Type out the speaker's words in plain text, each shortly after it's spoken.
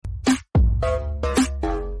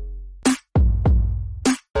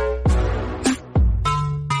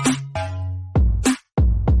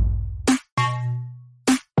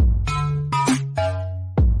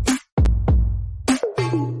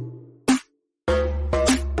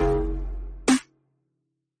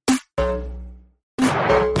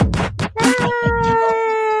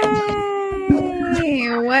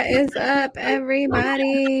is up,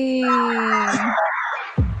 everybody?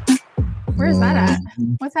 Where's that at?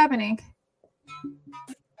 What's happening?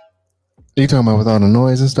 You talking about with all the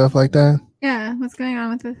noise and stuff like that? Yeah, what's going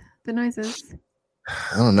on with the noises?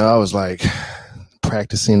 I don't know. I was like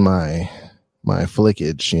practicing my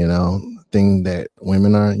flickage, thing that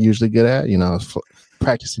women aren't usually good at.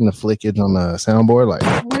 Practicing the flickage on the soundboard. Like,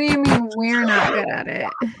 what do you mean we're not good at it?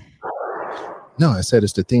 No, I said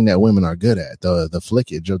it's the thing that women are good at, the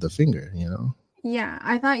flickage of the finger. Yeah,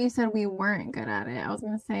 I thought you said we weren't good at it. I was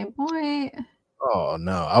gonna say, boy. Oh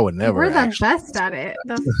no, I would never. We're the best at it.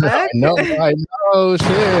 The fuck? I know,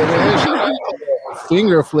 shit.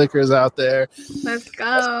 Finger flickers out there. Let's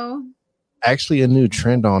go. Actually, a new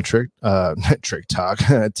trend on TikTok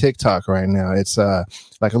right now. It's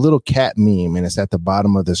like a little cat meme, and it's at the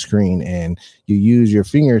bottom of the screen, and you use your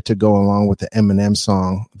finger to go along with the Eminem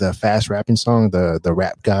song, the fast rapping song, the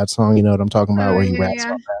Rap God song. You know what I'm talking about, where he raps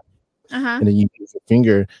all that. And then you use your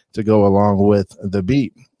finger to go along with the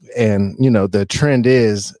beat. And the trend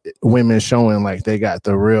is women showing like they got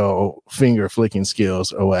the real finger flicking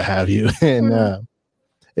skills or what have you. And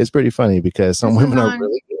it's pretty funny because some women are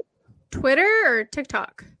really good. Twitter or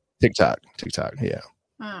TikTok? TikTok, yeah.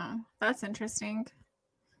 Oh, that's interesting.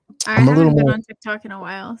 I haven't been on TikTok in a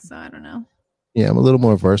while, so I don't know. Yeah, I'm a little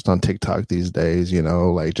more versed on TikTok these days,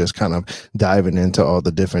 like just kind of diving into all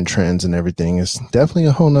the different trends and everything. It's definitely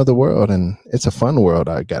a whole nother world, and it's a fun world,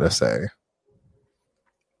 I gotta say.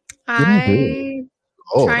 I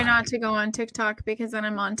try not to go on TikTok because then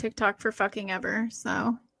I'm on TikTok for fucking ever,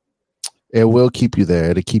 so. It will keep you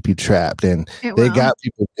there to keep you trapped. And they got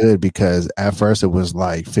people good because at first it was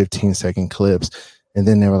like 15-second clips. And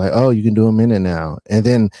then they were like, oh, you can do a minute now. And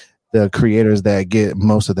then the creators that get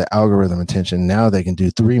most of the algorithm attention, now they can do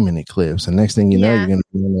 3-minute clips. And next thing you know, you're going to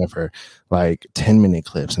be in there for like 10-minute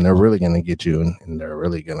clips. And they're really going to get you and they're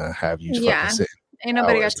really going to have you fucking sit. Ain't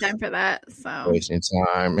nobody got time for that. So wasting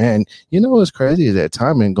time. And what's crazy is that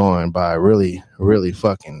time been going by really, really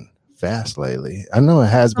fucking fast lately. I know it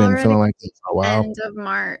has been feeling like this for a while. End of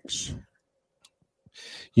March.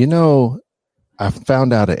 I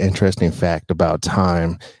found out an interesting fact about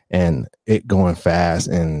time and it going fast,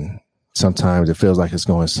 and sometimes it feels like it's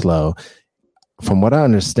going slow. From what I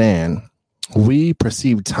understand, we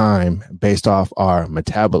perceive time based off our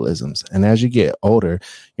metabolisms, and as you get older,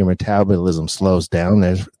 your metabolism slows down.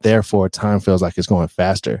 Therefore, time feels like it's going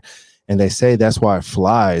faster, and they say that's why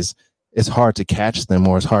flies, it's hard to catch them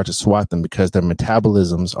or it's hard to swat them because their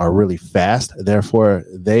metabolisms are really fast. Therefore,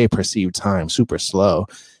 they perceive time super slow.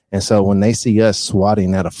 And so when they see us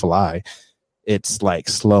swatting at a fly, it's like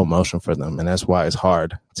slow motion for them. And that's why it's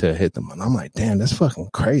hard to hit them. And I'm like, damn, that's fucking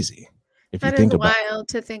crazy. If you think about it. That is wild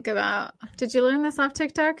to think about. Did you learn this off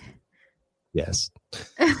TikTok? Yes.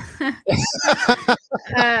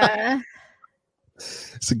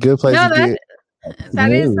 It's a good place to get.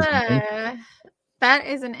 That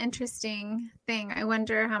is an interesting thing. I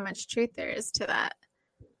wonder how much truth there is to that.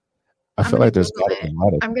 I feel like there's got to be a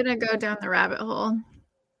lot of. I'm gonna go down the rabbit hole.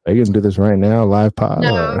 Are you gonna do this right now, live pod?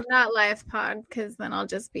 No, not live pod, because then I'll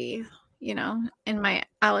just be, in my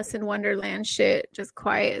Alice in Wonderland shit, just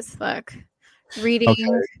quiet as fuck, reading. Okay.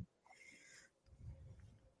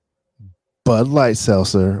 Bud Light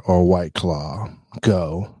Seltzer or White Claw?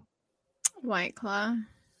 Go. White Claw.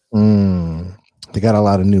 They got a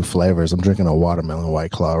lot of new flavors. I'm drinking a watermelon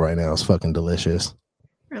White Claw right now. It's fucking delicious.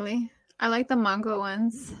 Really? I like the mango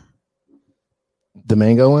ones. The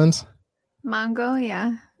mango ones? Mango,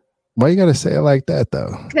 yeah. Why you gotta say it like that,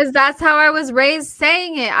 though? Because that's how I was raised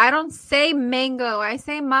saying it. I don't say mango. I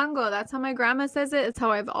say mango. That's how my grandma says it. It's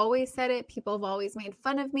how I've always said it. People have always made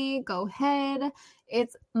fun of me. Go ahead.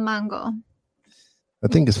 It's mango. I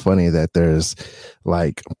think it's funny that there's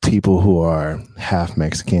like people who are half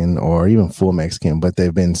Mexican or even full Mexican, but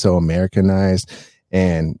they've been so Americanized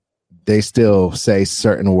and they still say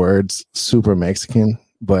certain words super Mexican,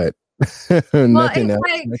 but nothing else.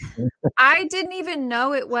 Like, I didn't even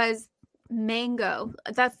know it was mango.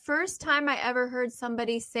 The first time I ever heard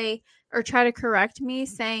somebody say or try to correct me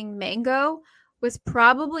saying mango was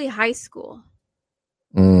probably high school.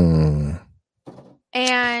 And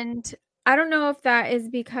I don't know if that is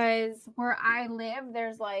because where I live,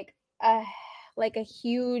 there's like a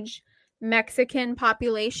huge Mexican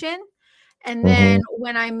population. And then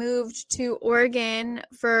when I moved to Oregon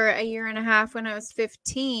for a year and a half when I was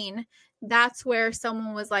 15, that's where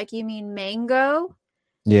someone was like, you mean mango?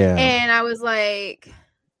 Yeah. And I was like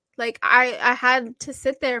I had to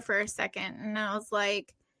sit there for a second and I was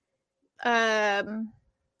like,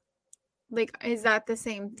 is that the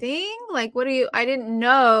same thing? Like, I didn't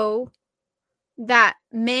know that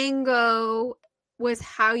mango was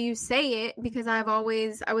how you say it, because I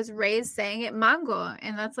was raised saying it mango,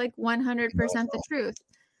 and that's like 100% the truth.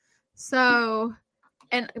 So,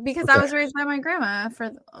 and because I was raised by my grandma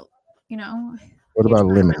for, What about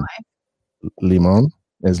lemon? Limon?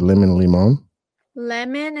 Is lemon limon?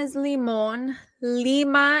 Lemon is limon.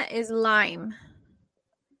 Lima is lime.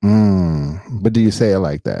 But do you say it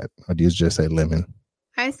like that? Or do you just say lemon?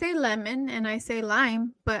 I say lemon and I say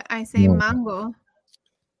lime, but I say mango.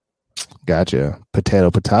 Gotcha.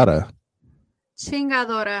 Potato, patata.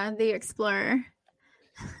 Chingadora, the explorer.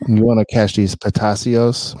 You want to catch these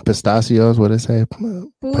pistachios? What did it say?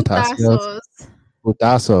 Putazos.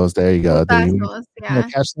 Putazos. There you go. Putazos, you want to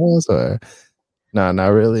catch those or no? Not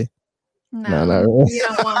really. No, not really. You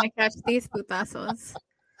don't want to catch these putazos.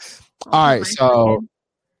 All right, so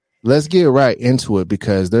let's get right into it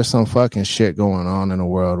because there's some fucking shit going on in the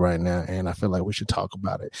world right now, and I feel like we should talk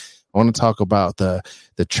about it. I want to talk about the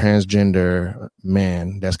transgender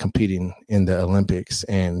man that's competing in the Olympics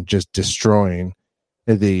and just destroying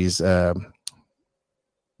these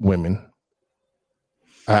women.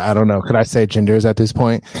 I don't know. Could I say genders at this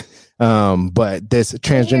point? But this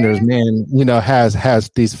transgender man, has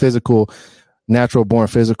these natural born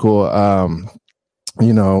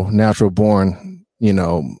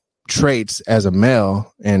traits as a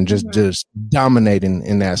male and just dominating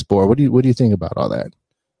in that sport. What do you think about all that?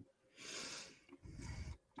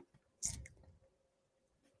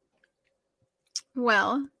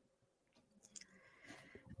 Well,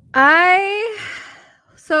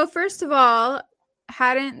 so first of all,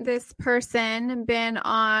 hadn't this person been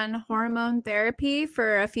on hormone therapy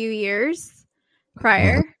for a few years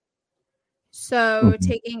prior? Mm-hmm. So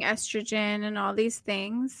taking estrogen and all these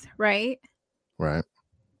things, right? Right.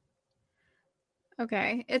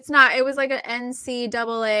 Okay. It was like an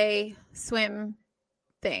NCAA swim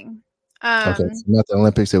thing. Okay. So not the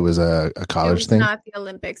Olympics. It was a college thing. Not the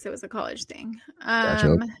Olympics. It was a college thing.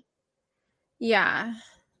 Gotcha. Yeah.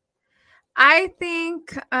 I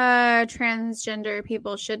think transgender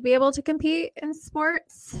people should be able to compete in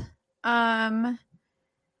sports. I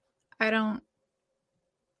don't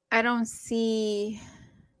see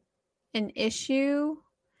an issue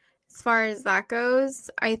as far as that goes.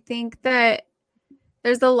 I think that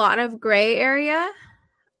there's a lot of gray area.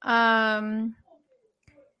 And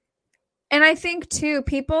I think too,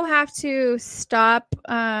 people have to stop.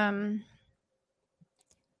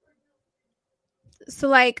 So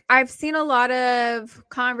like I've seen a lot of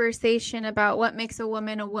conversation about what makes a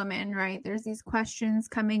woman, right? There's these questions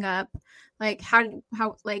coming up, like how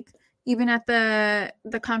like even at the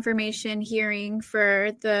confirmation hearing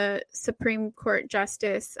for the Supreme Court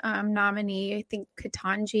Justice nominee, I think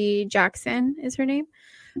Ketanji Jackson is her name.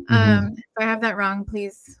 If I have that wrong,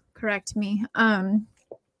 please correct me.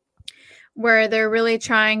 Where they're really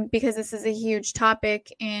trying, because this is a huge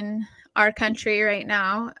topic in our country right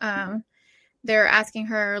now. They're asking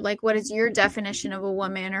her, like, what is your definition of a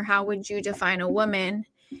woman, or how would you define a woman?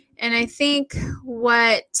 And I think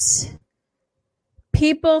what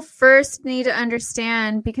people first need to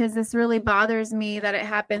understand, because this really bothers me that it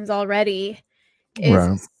happens already,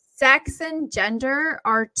 is sex and gender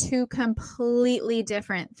are two completely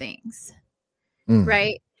different things,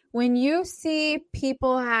 right? When you see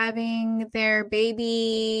people having their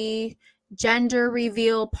baby gender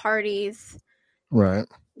reveal parties, right?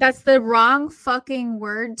 That's the wrong fucking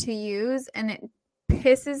word to use, and it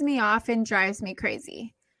pisses me off and drives me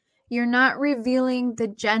crazy. You're not revealing the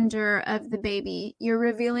gender of the baby. You're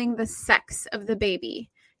revealing the sex of the baby.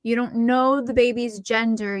 You don't know the baby's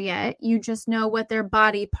gender yet. You just know what their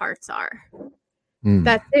body parts are.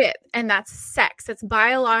 That's it. And that's sex. It's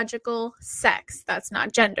biological sex. That's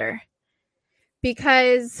not gender.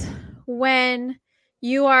 Because when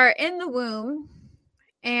you are in the womb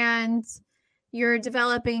and you're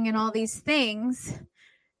developing and all these things,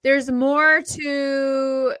 there's more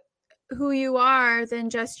to who you are than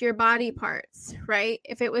just your body parts, right?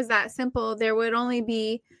 If it was that simple, there would only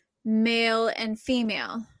be male and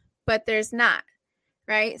female, but there's not,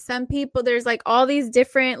 right? Some people, there's like all these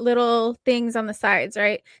different little things on the sides,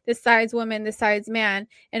 right? This side's woman, this side's man,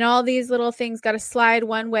 and all these little things got to slide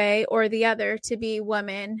one way or the other to be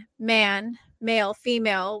woman, man, male,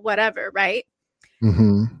 female, whatever, right?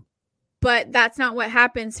 But that's not what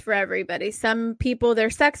happens for everybody. Some people,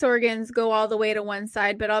 their sex organs go all the way to one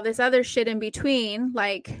side, but all this other shit in between,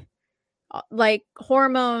 like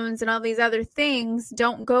hormones and all these other things,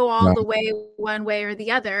 don't go all the way one way or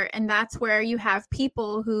the other. And that's where you have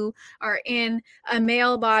people who are in a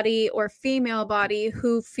male body or female body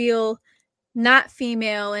who feel not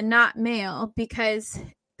female and not male because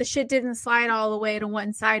the shit didn't slide all the way to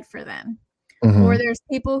one side for them. Or there's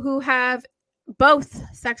people who have both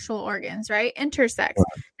sexual organs, right? Intersex.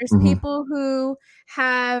 There's people who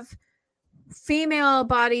have female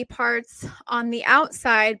body parts on the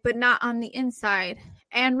outside but not on the inside,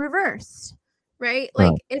 and reversed, right?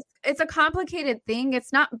 Like it's a complicated thing.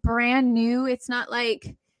 It's not brand new. It's not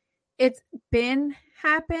like it's been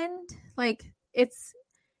happened. Like it's,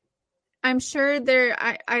 I'm sure there,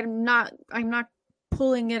 I'm not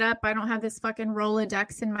pulling it up. I don't have this fucking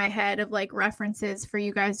Rolodex in my head of like references for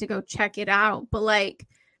you guys to go check it out. But like,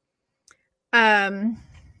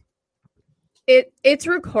 it's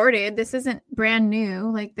recorded. This isn't brand new.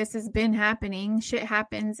 Like this has been happening. Shit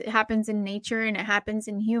happens. It happens in nature and it happens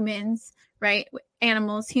in humans, right?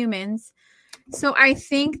 Animals, humans. So I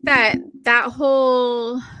think that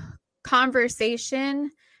whole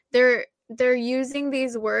conversation, they're using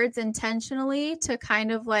these words intentionally to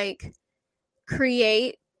kind of like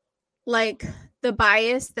create like the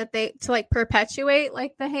bias that they, to like perpetuate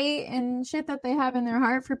like the hate and shit that they have in their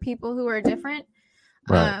heart for people who are different.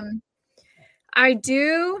 Right. I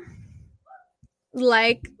do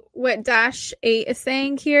like what Dash 8 is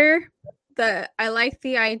saying here. I like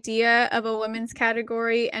the idea of a women's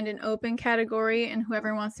category and an open category, and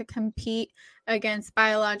whoever wants to compete against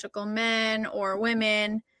biological men or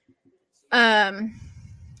women. I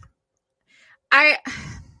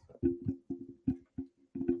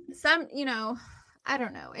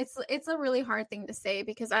don't know. It's a really hard thing to say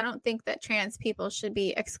because I don't think that trans people should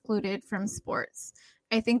be excluded from sports.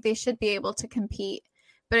 I think they should be able to compete,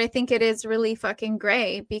 but I think it is really fucking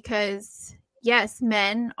gray because yes,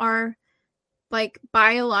 men are like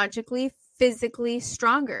biologically, physically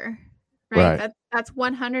stronger, right? That's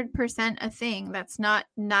 100% a thing. That's not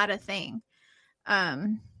a thing.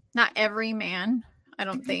 Not every man, I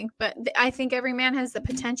don't think, but I think every man has the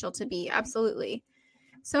potential to be, absolutely.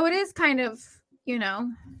 So it is kind of,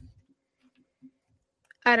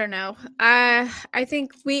 I don't know. I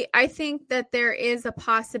think that there is a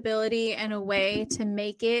possibility and a way to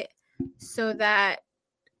make it so that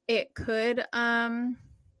it could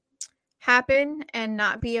happen and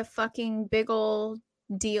not be a fucking big old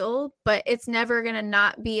deal, but it's never going to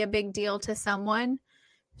not be a big deal to someone.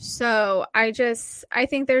 So I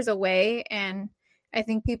think there's a way, and I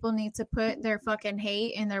think people need to put their fucking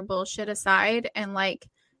hate and their bullshit aside and like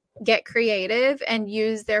get creative and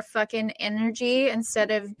use their fucking energy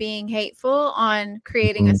instead of being hateful on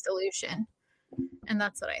creating a solution. And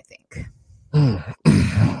that's what I think.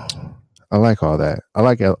 I like all that. I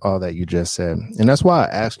like all that you just said. And that's why I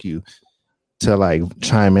ask you to like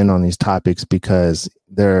chime in on these topics, because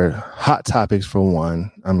they're hot topics for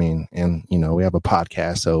one. I mean, and we have a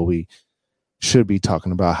podcast, so we should be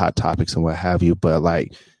talking about hot topics and what have you. But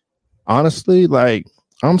like, honestly, like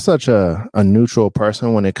I'm such a neutral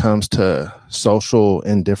person when it comes to social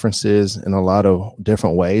indifferences in a lot of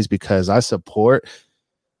different ways, because I support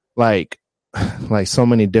like so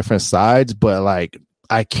many different sides, but like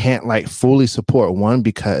I can't like fully support one,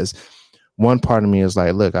 because one part of me is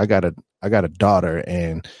like, look, I got a daughter,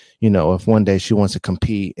 and if one day she wants to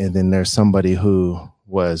compete, and then there's somebody who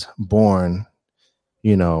was born,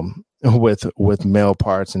 with male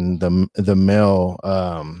parts and the male,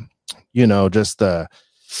 just the,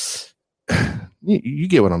 you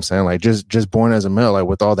get what I'm saying? Like just born as a male, like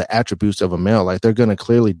with all the attributes of a male, like they're going to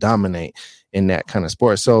clearly dominate in that kind of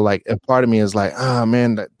sport. So like a part of me is like, oh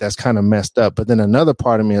man, that's kind of messed up. But then another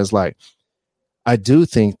part of me is like, I do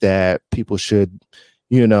think that people should,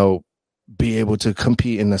 be able to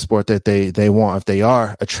compete in the sport that they want if they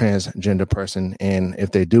are a transgender person, and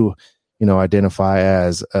if they do, identify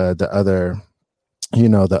as the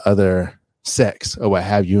other sex or what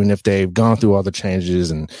have you, and if they've gone through all the changes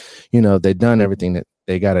and they've done everything that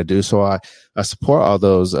they got to do. So I support all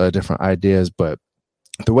those different ideas, but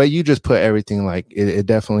the way you just put everything, like it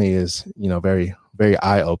definitely is very, very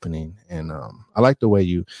eye-opening, and I like the way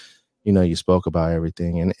you spoke about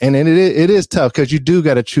everything, and it is tough because you do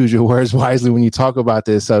got to choose your words wisely when you talk about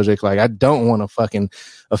this subject. Like I don't want to fucking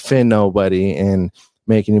offend nobody and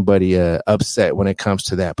make anybody upset when it comes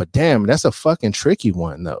to that. But damn, that's a fucking tricky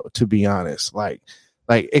one though, to be honest. Like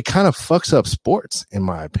it kind of fucks up sports in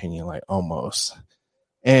my opinion, like almost.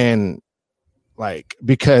 And like,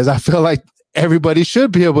 because I feel like everybody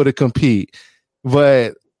should be able to compete,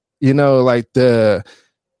 but like the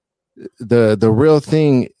real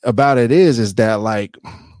thing about it is that like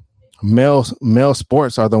male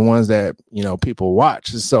sports are the ones that people watch.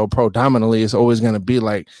 So predominantly it's always going to be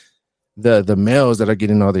like the males that are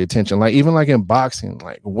getting all the attention. Like even like in boxing,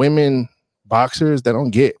 like women boxers that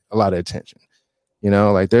don't get a lot of attention.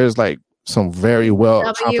 like there's like some very well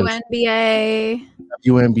WNBA.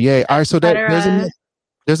 All right, so that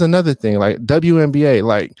there's another thing like WNBA,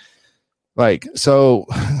 like Like, so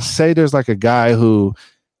say there's like a guy who,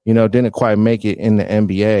 you know, didn't quite make it in the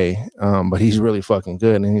NBA, but he's really fucking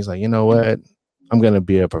good. And he's like, you know what? I'm going to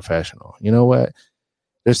be a professional. You know what?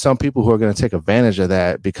 There's some people who are going to take advantage of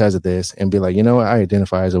that because of this and be like, you know what? I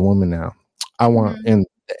identify as a woman now. I want in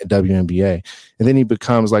WNBA. And then he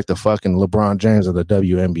becomes like the fucking LeBron James of the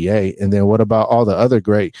WNBA. And then what about all the other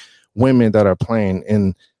great women that are playing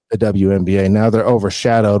in the WNBA? Now they're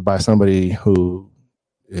overshadowed by somebody who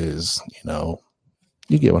is, you know,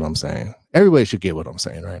 you get what I'm saying. Everybody should get what I'm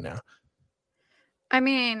saying right now. I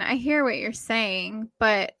mean, I hear what you're saying,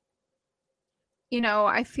 but you know,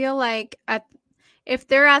 I feel like if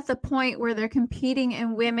they're at the point where they're competing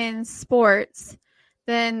in women's sports,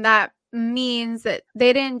 then that means that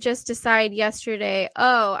they didn't just decide yesterday,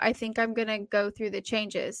 oh, I think I'm going to go through the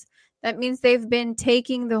changes. That means they've been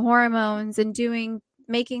taking the hormones and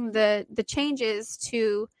making the changes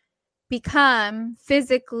to become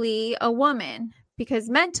physically a woman, because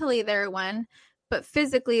mentally they're one, but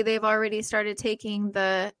physically they've already started taking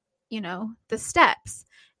the, you know, the steps.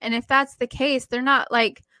 And if that's the case, they're not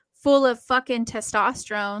like full of fucking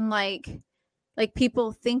testosterone like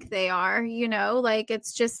people think they are, you know, like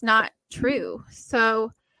it's just not true.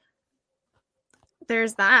 So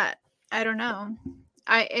there's that. I don't know.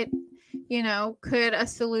 You know, could a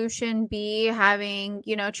solution be having,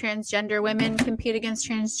 you know, transgender women compete against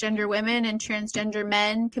transgender women and transgender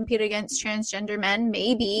men compete against transgender men?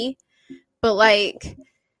 Maybe. But like,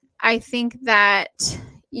 I think that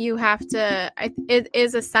you have to, it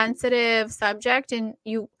is a sensitive subject, and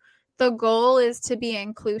the goal is to be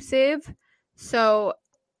inclusive. So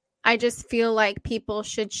I just feel like people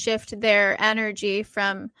should shift their energy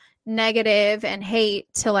from negative and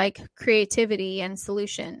hate to like creativity and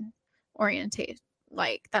solution oriented.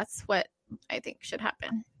 Like that's what I think should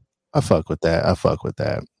happen. I fuck with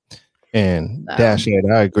that. And so. Dash it,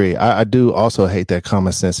 I agree. I do also hate that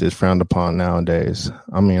common sense is frowned upon nowadays.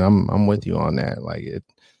 I mean, I'm with you on that. Like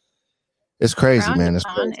it's crazy, man. It's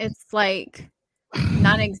crazy. It's like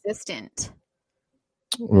non-existent.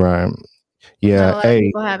 Right. Yeah. Hey,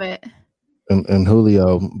 people have it. And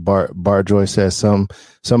Julio Bart Joy says some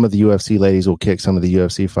of the UFC ladies will kick some of the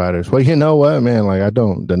UFC fighters. Well, you know what, man? Like I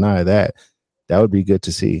don't deny that. That would be good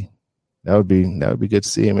to see. That would be good to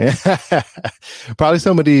see, man. Probably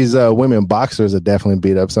some of these women boxers have definitely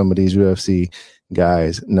beat up some of these UFC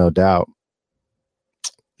guys, no doubt.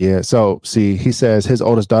 Yeah. So see, he says his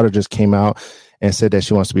oldest daughter just came out and said that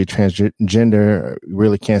she wants to be transgender.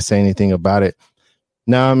 Really can't say anything about it.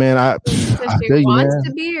 No, man. She wants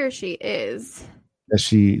to be, or she is. That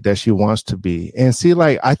she wants to be, and see,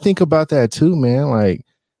 like I think about that too, man. Like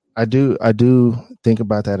I do think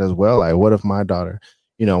about that as well. Like, what if my daughter,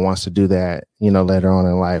 you know, wants to do that, you know, later on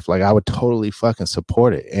in life? Like, I would totally fucking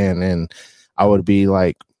support it, and I would be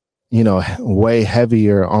like, you know, way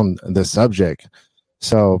heavier on the subject.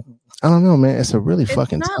 So I don't know, man. It's a really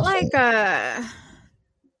fucking not like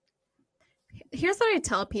here's what I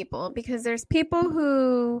tell people, because there's people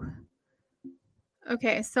who,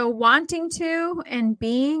 okay, so wanting to and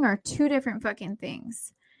being are two different fucking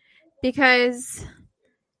things. Because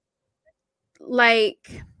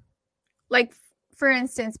like for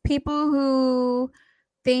instance, people who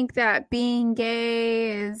think that being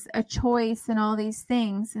gay is a choice and all these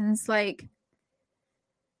things, and it's like,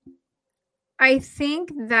 I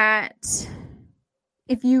think that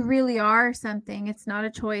if you really are something, it's not a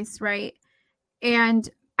choice, right? And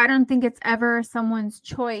I don't think it's ever someone's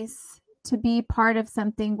choice to be part of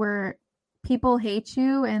something where people hate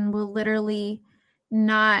you and will literally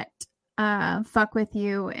not fuck with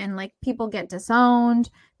you, and like people get disowned,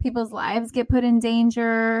 people's lives get put in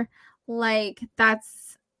danger. Like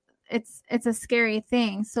it's a scary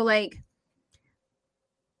thing. So like,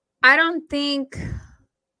 I don't think,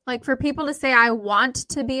 like, for people to say I want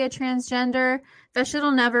to be a transgender, that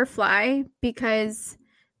shit'll never fly, because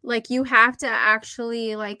like you have to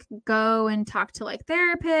actually like go and talk to like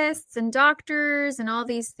therapists and doctors and all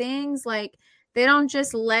these things. Like they don't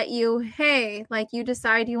just let you, hey, like you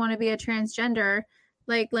decide you want to be a transgender,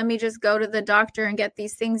 like let me just go to the doctor and get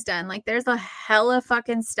these things done. Like there's a hella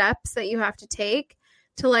fucking steps that you have to take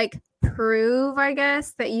to like prove, I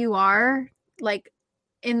guess, that you are like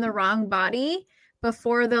in the wrong body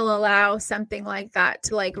before they'll allow something like that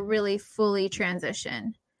to like really fully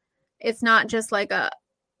transition. It's not just like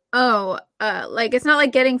like it's not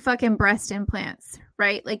like getting fucking breast implants,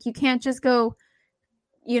 right? Like you can't just go,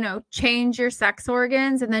 you know, change your sex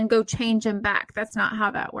organs and then go change them back. That's not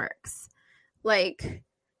how that works. Like,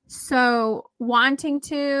 so wanting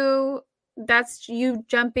to, that's you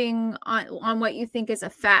jumping on what you think is a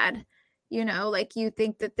fad. you know, like you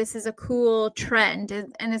think that this is a cool trend,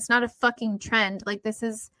 and it's not a fucking trend. Like, this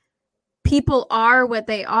is, people are what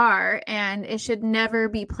they are, and it should never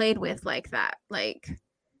be played with like that. Like,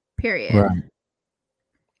 period.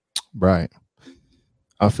 Right.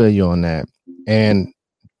 I feel you on that. And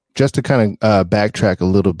just to kind of backtrack a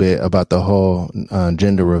little bit about the whole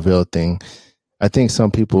gender reveal thing, I think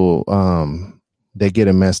some people, they get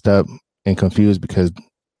it messed up and confused because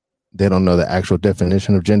they don't know the actual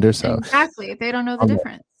definition of gender. So exactly, they don't know the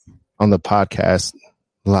difference. On the podcast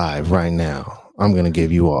live right now, I'm going to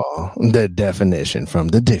give you all the definition from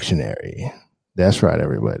the dictionary. That's right,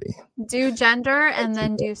 everybody. Do gender and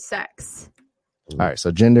then do sex. All right,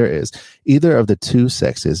 so gender is either of the two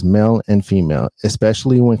sexes, male and female,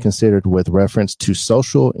 especially when considered with reference to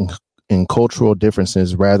social and cultural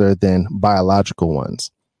differences rather than biological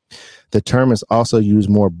ones. The term is also used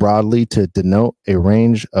more broadly to denote a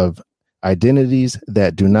range of identities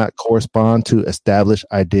that do not correspond to established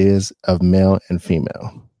ideas of male and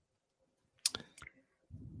female.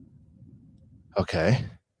 Okay,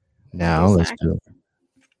 now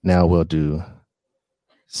we'll do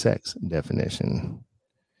sex definition.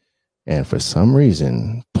 And for some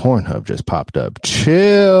reason, Pornhub just popped up.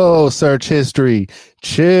 Chill, search history.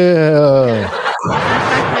 Chill.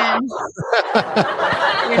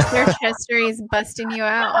 Your search history is busting you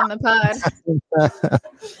out on the pod.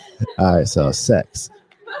 All right, so sex.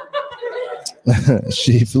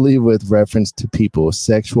 Chiefly with reference to people's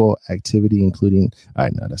sexual activity, including... All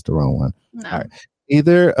right, no, that's the wrong one. No. All right.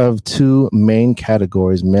 Either of two main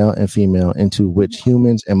categories, male and female, into which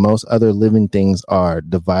humans and most other living things are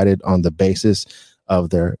divided on the basis of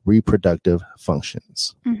their reproductive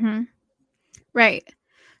functions. Mm-hmm. Right.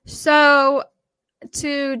 So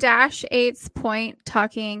to Dash 8's point,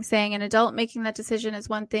 saying an adult making that decision is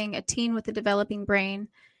one thing, a teen with a developing brain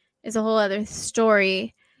is a whole other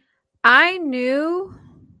story. I knew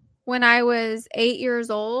when I was 8 years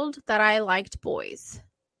old that I liked boys.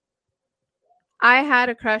 I had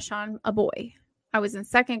a crush on a boy. I was in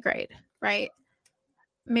second grade, right?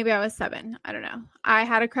 Maybe I was 7. I don't know. I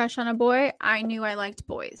had a crush on a boy. I knew I liked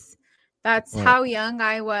boys. That's how young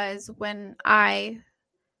I was when I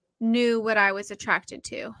knew what I was attracted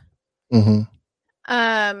to.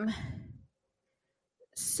 Mm-hmm.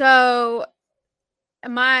 So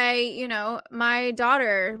my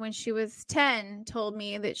daughter, when she was 10, told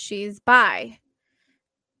me that she's bi.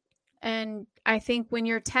 And I think when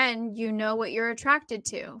you're 10, you know what you're attracted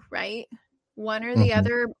to, right? One or the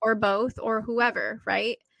other, or both, or whoever,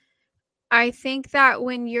 right? I think that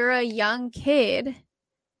when you're a young kid,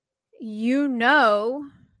 you know,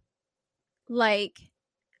 like,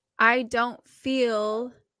 I don't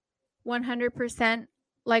feel 100%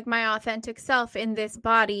 like my authentic self in this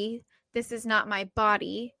body. This is not my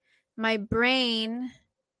body. My brain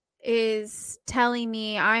is telling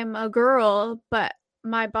me I'm a girl, but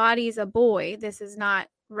my body's a boy. This is not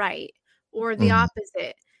right. Or the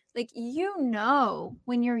opposite. Like, you know,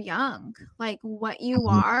 when you're young, like what you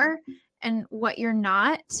are and what you're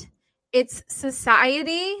not. It's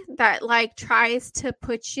society that like tries to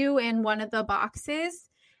put you in one of the boxes,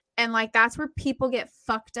 and like that's where people get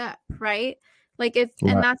fucked up, right? Like and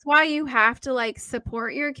that's why you have to like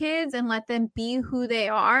support your kids and let them be who they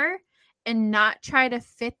are and not try to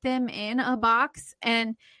fit them in a box.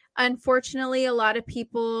 And unfortunately, a lot of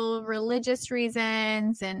people, religious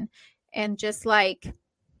reasons and just like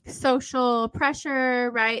social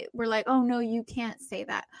pressure, right? We're like, oh no, you can't say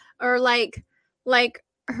that. Or like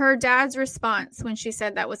her dad's response when she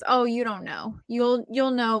said that was, oh, you don't know. You'll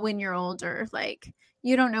know when you're older. Like,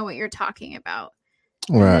 you don't know what you're talking about.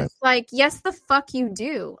 Right. And it's like, yes, the fuck you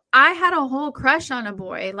do. I had a whole crush on a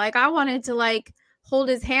boy. Like, I wanted to like hold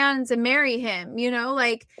his hands and marry him, you know,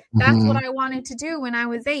 like that's what I wanted to do when I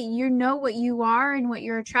was 8. You know what you are and what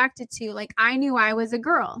you're attracted to. Like, I knew I was a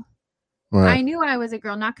girl. Right. I knew I was a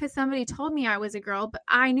girl, not because somebody told me I was a girl, but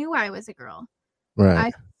I knew I was a girl. Right.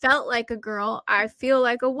 I felt like a girl. I feel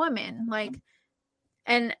like a woman. Like,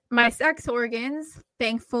 and my sex organs,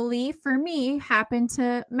 thankfully for me, happen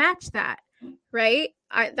to match that. Right.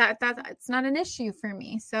 That's not an issue for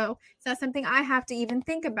me. So it's not something I have to even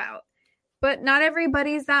think about. But not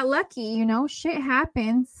everybody's that lucky, you know, shit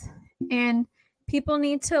happens. And people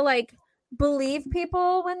need to like believe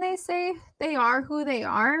people when they say they are who they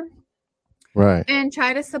are. Right. And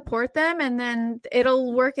try to support them, and then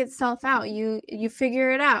it'll work itself out. You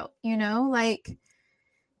figure it out, you know, like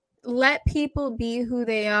let people be who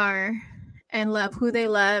they are and love who they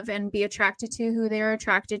love and be attracted to who they're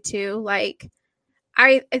attracted to. Like,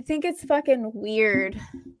 I think it's fucking weird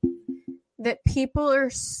that people are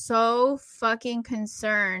so fucking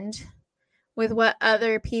concerned with what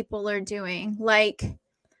other people are doing. Like,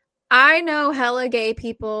 I know hella gay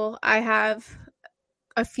people. I have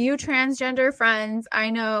a few transgender friends. I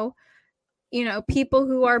know, people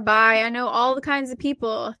who are bi. I know all the kinds of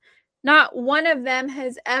people. Not one of them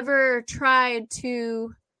has ever tried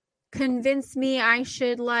to convince me I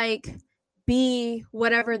should like be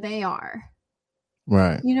whatever they are.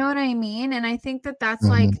 Right. You know what I mean? And I think that that's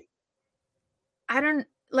Mm-hmm. like, I don't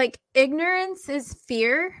like, ignorance is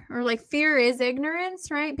fear, or like fear is ignorance,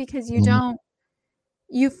 right? Because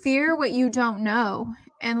you fear what you don't know.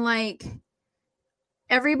 And like,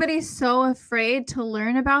 everybody's so afraid to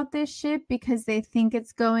learn about this shit because they think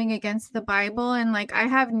it's going against the Bible. And like, I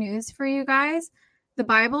have news for you guys. The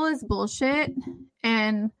Bible is bullshit.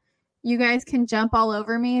 And you guys can jump all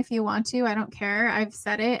over me if you want to. I don't care. I've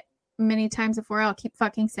said it many times before. I'll keep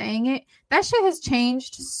fucking saying it. That shit has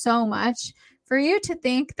changed so much. For you to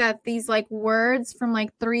think that these like words from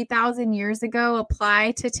like 3,000 years ago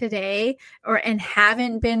apply to today, and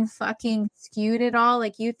haven't been fucking skewed at all.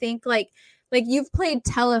 Like, you think like you've played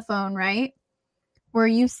telephone, right? Where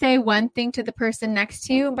you say one thing to the person next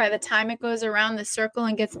to you, and by the time it goes around the circle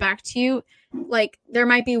and gets back to you, like there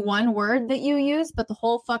might be one word that you use, but the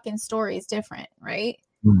whole fucking story is different, right?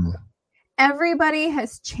 Mm-hmm. Everybody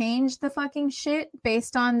has changed the fucking shit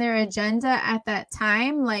based on their agenda at that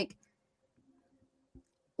time. Like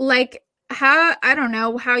how, I don't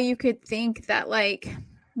know how you could think that like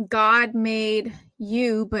God made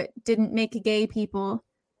you but didn't make gay people,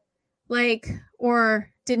 like, or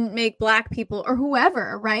didn't make black people or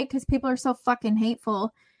whoever, right? Because people are so fucking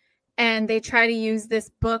hateful, and they try to use this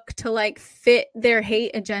book to like fit their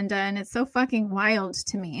hate agenda, and it's so fucking wild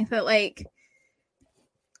to me that like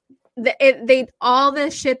they all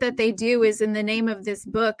this shit that they do is in the name of this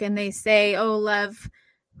book, and they say, oh, love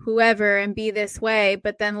whoever and be this way,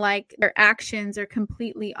 but then like their actions are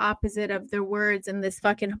completely opposite of their words in this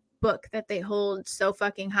fucking book that they hold so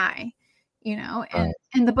fucking high, Right.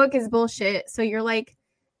 and the book is bullshit. So you're like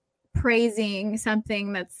praising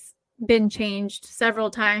something that's been changed several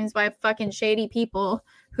times by fucking shady people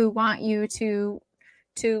who want you to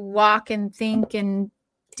walk and think and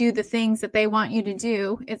do the things that they want you to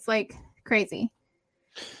do. It's like crazy.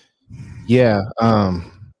 Yeah.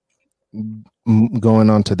 Going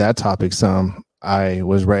on to that topic, I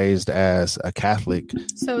was raised as a Catholic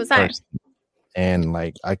So was I. person, and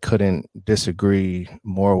like I couldn't disagree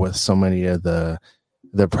more with so many of the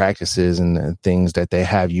practices and the things that they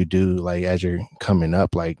have you do, like as you're coming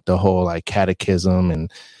up, like the whole like catechism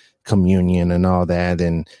and communion and all that.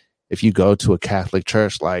 And if you go to a Catholic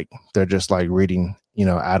church, like they're just like reading,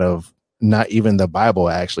 out of not even the Bible,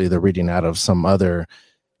 actually, they're reading out of some other,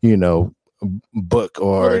 you know, book Well,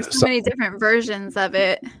 or there's so something. many different versions of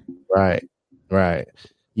it. Right. Right.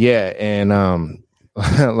 Yeah. And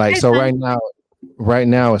like Hey, so son. right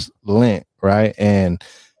now it's Lent, right? And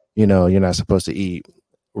you're not supposed to eat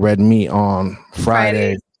red meat on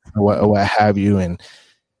Friday Fridays. or what have you. And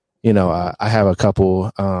I have a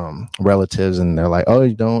couple relatives, and they're like, "Oh,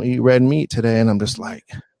 you don't eat red meat today," and I'm just like,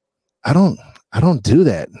 I don't do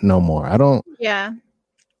that no more. Yeah.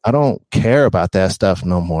 I don't care about that stuff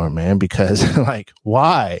no more, man. Because like,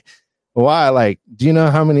 why? Like, do you know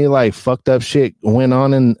how many like fucked up shit went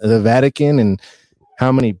on in the Vatican, and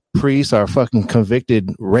how many priests are fucking convicted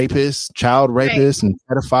rapists, child Right. rapists, and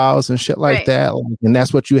pedophiles and shit like Right. that? Like, and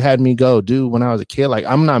that's what you had me go do when I was a kid. Like,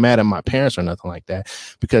 I'm not mad at my parents or nothing like that,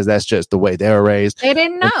 because that's just the way they were raised. They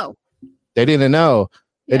didn't know. They didn't know.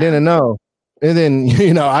 They Yeah. didn't know. And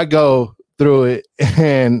then, I go through it,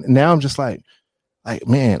 and now I'm just like,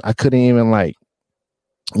 man, I couldn't even like,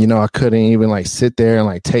 sit there and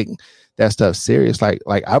like take that stuff serious. Like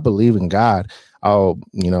I believe in God. I'll,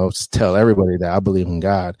 tell everybody that I believe in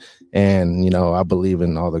God, and, I believe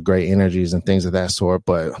in all the great energies and things of that sort.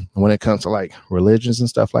 But when it comes to like religions and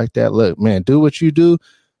stuff like that, look, man, do what you do,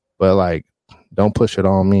 but like, don't push it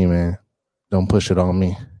on me, man. Don't push it on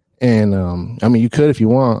me. And, I mean, you could if you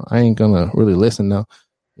want. I ain't gonna really listen though.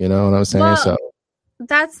 You know what I'm saying? Well, So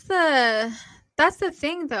that's the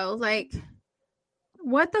thing though. Like,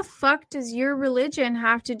 what the fuck does your religion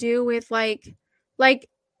have to do with like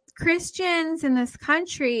Christians in this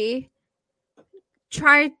country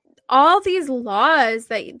try all these laws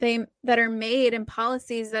that are made and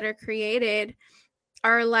policies that are created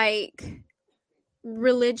are like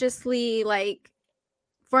religiously like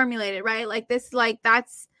formulated, right? Like this, like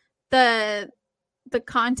that's the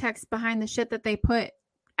context behind the shit that they put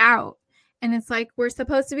out. And it's like, we're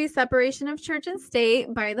supposed to be separation of church and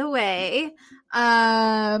state, by the way.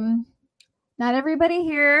 Not everybody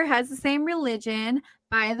here has the same religion,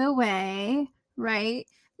 by the way, right?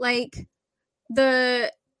 Like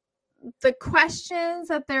the the questions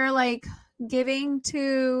that they're like giving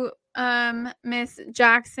to Miss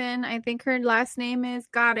Jackson, I think her last name is,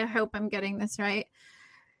 God, I hope I'm getting this right,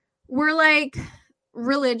 were like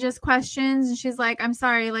religious questions, and she's like, I'm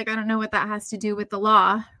sorry, like I don't know what that has to do with the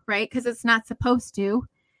law, right? Because it's not supposed to.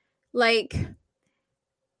 Like,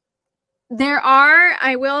 there are,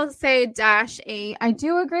 I will say, -8, I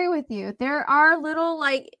do agree with you, there are little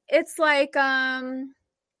like, it's like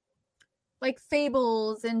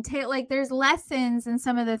fables and like there's lessons in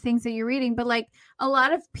some of the things that you're reading, but like a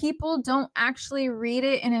lot of people don't actually read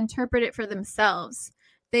it and interpret it for themselves.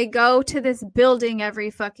 They go to this building every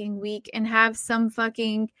fucking week and have some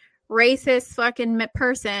fucking racist fucking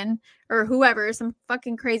person or whoever, some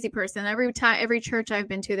fucking crazy person. Every church I've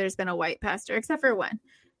been to, there's been a white pastor, except for one.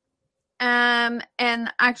 And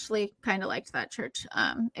actually kind of liked that church.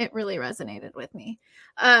 It really resonated with me.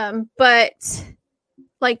 But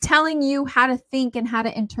like telling you how to think and how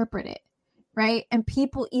to interpret it, right? And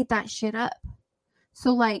people eat that shit up.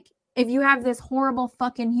 So like, if you have this horrible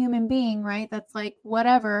fucking human being, right, that's like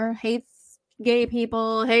whatever, hates gay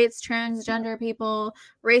people, hates transgender people,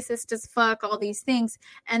 racist as fuck, all these things,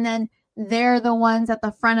 and then they're the ones at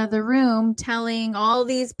the front of the room telling all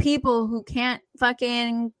these people who can't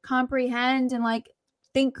fucking comprehend and like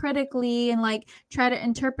think critically and like try to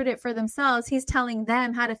interpret it for themselves. He's telling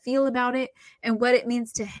them how to feel about it and what it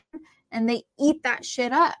means to him, and they eat that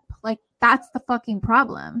shit up. Like, that's the fucking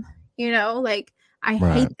problem, you know? Like, I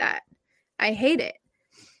hate that. I hate it.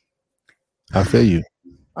 I feel you.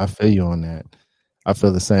 I feel you on that. I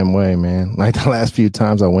feel the same way, man. Like the last few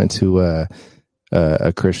times I went to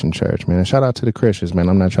a Christian church, man. Shout out to the Christians, man.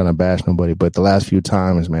 I'm not trying to bash nobody, but the last few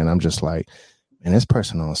times, man, I'm just like, man, this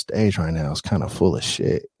person on stage right now is kind of full of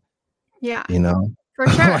shit. Yeah. You know? For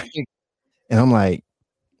sure. And I'm like,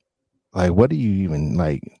 what are you even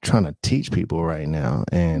like trying to teach people right now?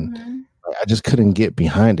 And I just couldn't get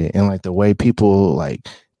behind it. And like the way people like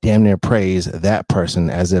damn near praise that person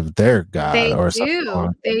as if they're God.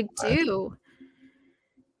 They do.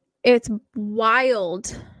 It's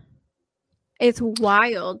wild. It's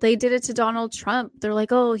wild. They did it to Donald Trump. They're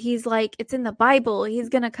like, oh, he's like, it's in the Bible. He's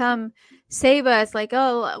going to come save us. Like,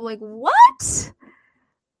 oh, like what?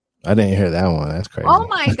 I didn't hear that one. That's crazy. Oh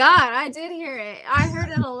my God. I did hear it. I heard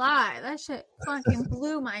it a lot. That shit fucking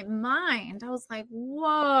blew my mind. I was like,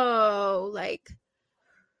 whoa, like,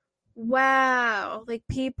 wow. Like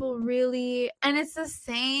people really, and it's the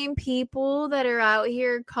same people that are out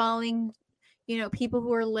here calling, you know, people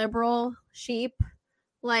who are liberal sheep.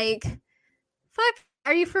 Like, fuck,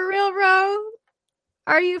 are you for real, bro?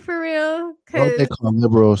 Are you for real? Don't they call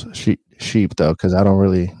liberals sheep though? Because I don't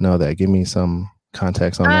really know that. Give me some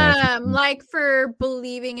context on that. Like for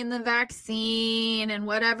believing in the vaccine and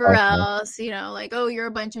whatever else, you know, like, oh, you're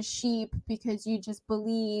a bunch of sheep because you just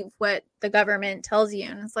believe what the government tells you.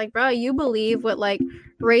 And it's like, bro, you believe what like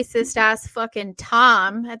racist ass fucking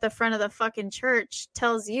Tom at the front of the fucking church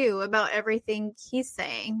tells you about everything he's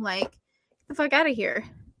saying. Like, get the fuck out of here.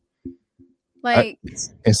 Like,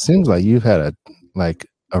 it seems like you've had a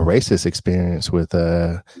racist experience with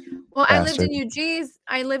well, I lived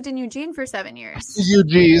in Eugene for 7 years.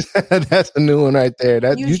 UG's. That's a new one right there.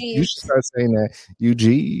 That you should start saying that.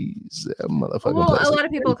 UG's, motherfucking well, place. A lot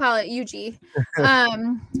of people call it UG.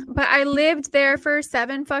 But I lived there for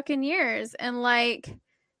 7 fucking years, and like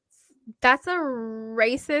that's a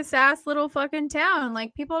racist ass little fucking town.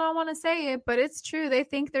 Like people don't want to say it, but it's true. They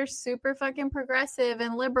think they're super fucking progressive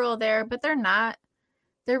and liberal there, but they're not.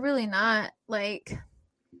 They're really not. Like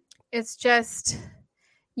it's just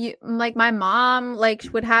you, like my mom like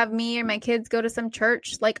would have me or my kids go to some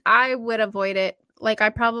church, like I would avoid it. Like I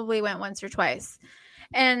probably went once or twice.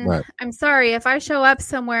 And I'm sorry if I show up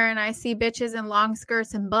somewhere and I see bitches in long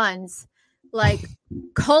skirts and buns, like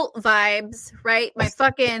cult vibes, right? My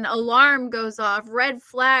fucking alarm goes off, red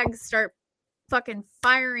flags start fucking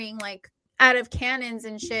firing like out of cannons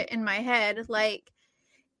and shit in my head. Like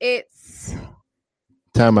it's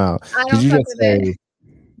time out. Did you just say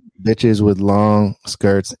bitches with long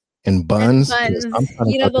skirts and buns? I'm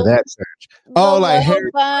trying to go to that church. Oh, like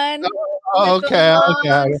hair bun. Oh, okay.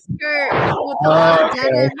 Skirt with the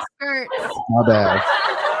denim skirts. My bad.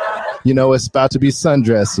 You know, it's about to be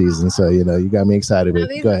sundress season, so you know you got me excited. Go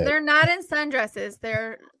ahead. They're not in sundresses.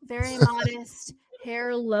 They're very modest,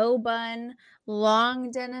 hair low bun, long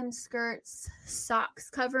denim skirts, socks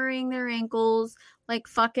covering their ankles, like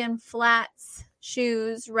fucking flats,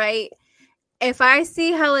 shoes, right? If I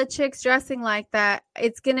see hella chicks dressing like that,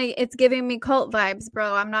 it's giving me cult vibes,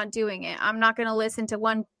 bro. I'm not doing it. I'm not gonna listen to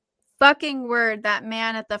one fucking word that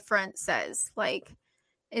man at the front says. Like,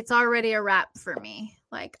 it's already a wrap for me.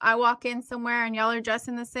 Like, I walk in somewhere and y'all are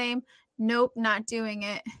dressing the same. Nope, not doing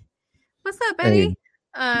it. What's up, Hey, Betty?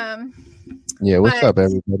 Um, yeah, what's but up,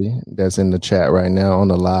 everybody that's in the chat right now on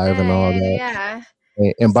the live and all that? yeah.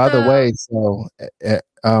 And by the So way, so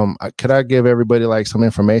could I give everybody like some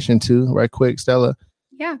information too, right quick, Stella?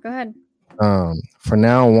 yeah, go ahead. For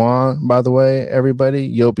now on, by the way, everybody,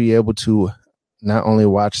 you'll be able to not only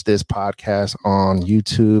watch this podcast on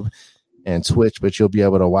YouTube and Twitch, but you'll be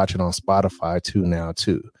able to watch it on Spotify too now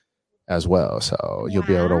too as well. So you'll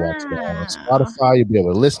be able to watch it on Wow. Spotify. You'll be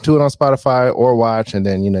able to listen to it on Spotify or watch, and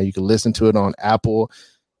then you can listen to it on Apple,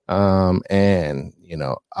 and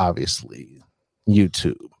obviously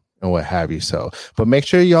YouTube and what have you. So, but make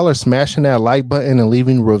sure y'all are smashing that like button and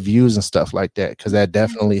leaving reviews and stuff like that, because that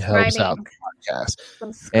definitely helps out the podcast.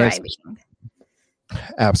 And Subscribing.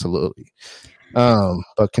 absolutely.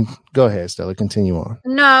 But go ahead, Stella. Continue on.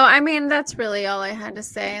 No, I mean, that's really all I had to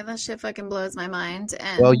say. That shit fucking blows my mind.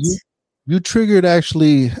 And Well, you triggered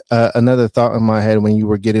actually another thought in my head when you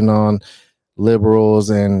were getting on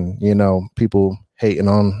liberals and people hating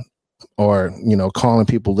on or calling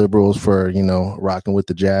people liberals for rocking with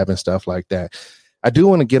the jab and stuff like that. I do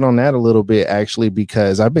want to get on that a little bit actually,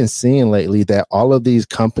 because I've been seeing lately that all of these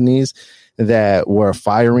companies that were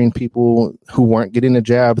firing people who weren't getting a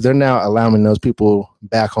jab, they're now allowing those people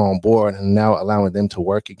back on board and now allowing them to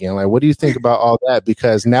work again. Like, what do you think about all that?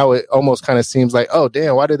 Because now it almost kind of seems like, oh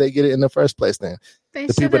damn, why did they get it in the first place then? they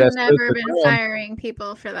The should people have that stood never their been ground, firing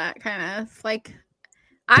people for that kind of like.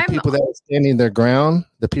 the people that were standing their ground,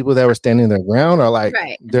 the people that were standing their ground are like,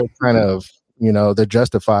 right. they're kind of, they're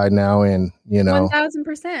justified now. And,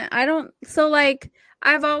 1000%. I don't, so like,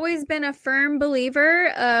 I've always been a firm believer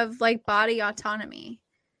of like body autonomy.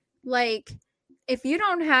 Like, if you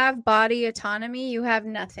don't have body autonomy, you have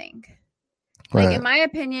nothing. Like, right. in my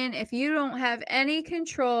opinion, if you don't have any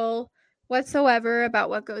control whatsoever about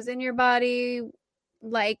what goes in your body,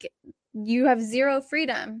 like, you have zero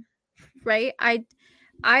freedom, right?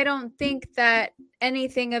 I don't think that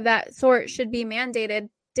anything of that sort should be mandated.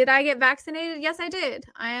 Did I get vaccinated? Yes, I did.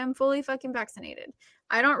 I am fully fucking vaccinated.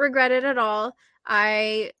 I don't regret it at all.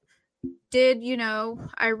 I did,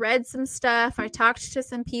 I read some stuff. I talked to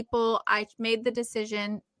some people. I made the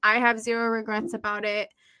decision. I have zero regrets about it.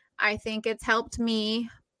 I think it's helped me.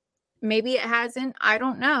 Maybe it hasn't. I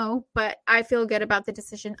don't know. But I feel good about the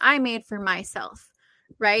decision I made for myself.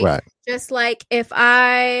 Right? Just like if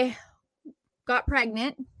I got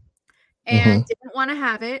pregnant and didn't want to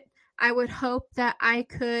have it, I would hope that I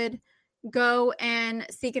could go and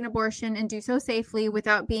seek an abortion and do so safely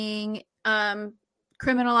without being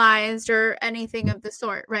criminalized or anything of the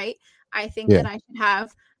sort, right? I think that I should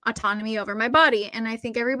have autonomy over my body, and I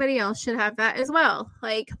think everybody else should have that as well.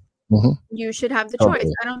 Like, you should have the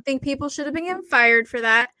choice. I don't think people should have been getting fired for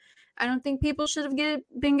that. I don't think people should have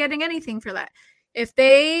been getting anything for that. If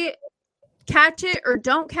they catch it or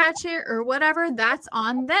don't catch it or whatever, that's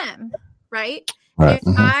on them, right? If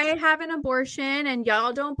I have an abortion and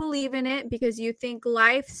y'all don't believe in it because you think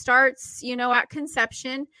life starts, at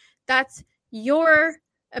conception, that's your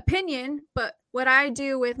opinion. But what I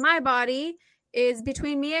do with my body is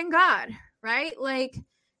between me and God, right? Like,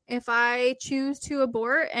 if I choose to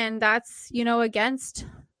abort and that's, against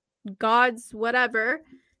God's whatever,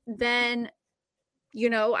 then,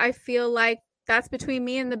 I feel like that's between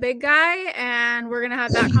me and the big guy, and we're going to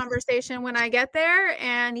have that conversation when I get there,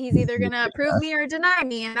 and he's either going to approve me or deny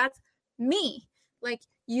me, and that's me. Like,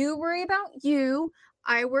 you worry about you,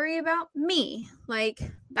 I worry about me. Like,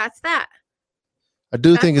 that's that. I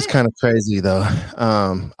do think it's kind of crazy though.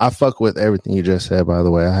 I fuck with everything you just said, by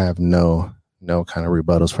the way. I have no kind of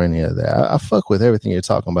rebuttals for any of that. I fuck with everything you're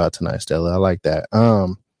talking about tonight, Stella. I like that.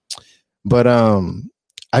 But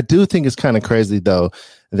I do think it's kind of crazy though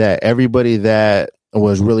that everybody that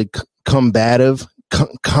was really combative. Am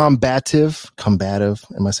I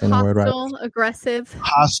saying the word right?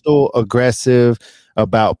 Hostile, aggressive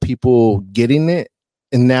about people getting it.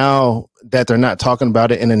 And now that they're not talking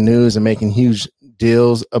about it in the news and making huge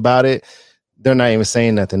deals about it, they're not even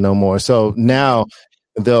saying nothing no more. So now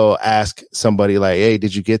they'll ask somebody like, hey,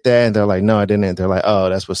 did you get that? And they're like, no, I didn't. They're like, oh,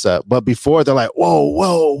 that's what's up. But before they're like,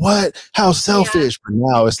 whoa, what? How selfish. Yeah. But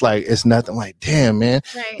now it's like, it's nothing. Like, damn, man,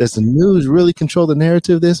 does the news really control the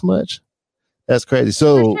narrative this much? That's crazy.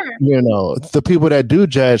 So, the people that do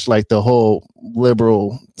judge like the whole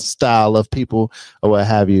liberal style of people or what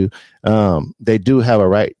have you, they do have a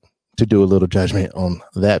right to do a little judgment on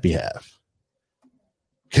that behalf.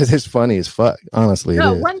 Because it's funny as fuck. Honestly,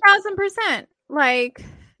 no, it is. 1000%. Like,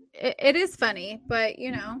 it is funny, but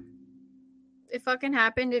it fucking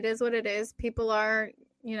happened. It is what it is. People are,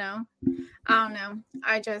 I don't know.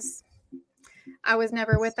 I was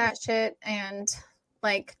never with that shit. And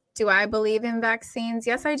like, do I believe in vaccines?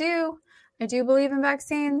 Yes, I do. I do believe in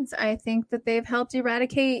vaccines. I think that they've helped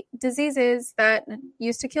eradicate diseases that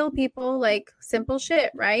used to kill people, like simple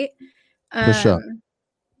shit, right? For sure.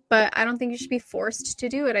 But I don't think you should be forced to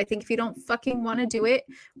do it. I think if you don't fucking want to do it,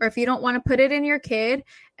 or if you don't want to put it in your kid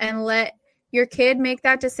and let your kid make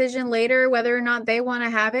that decision later, whether or not they want to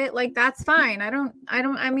have it, like that's fine. I don't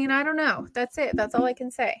know. That's it. That's all I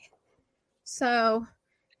can say. So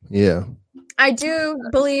yeah, I do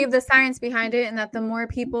believe the science behind it, and that the more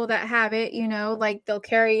people that have it, you know, like they'll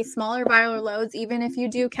carry smaller viral loads. Even if you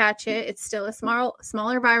do catch it, it's still a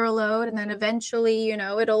smaller viral load, and then eventually, you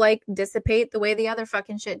know, it'll like dissipate the way the other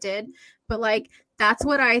fucking shit did. But like, that's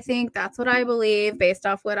what I think. That's what I believe based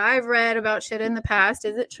off what I've read about shit in the past.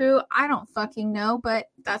 Is it true? I don't fucking know, but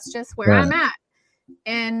that's just where I'm at.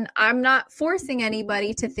 And I'm not forcing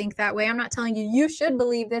anybody to think that way. I'm not telling you, you should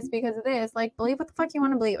believe this because of this. Like, believe what the fuck you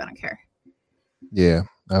want to believe. I don't care. Yeah,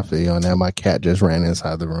 I feel you on that. My cat just ran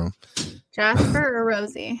inside the room. Jasper or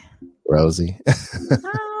Rosie? Rosie.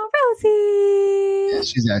 Oh, Rosie. Yeah,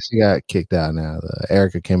 she's actually got kicked out now.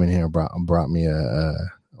 Erica came in here and brought me a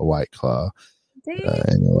White Claw.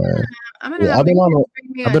 Anyway, I've been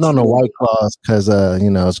on the White Claws because you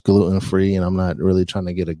know, it's gluten free and I'm not really trying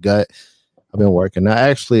to get a gut. I've been working now.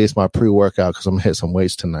 Actually, it's my pre-workout because I'm gonna hit some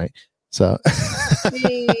weights tonight. So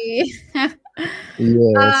yes.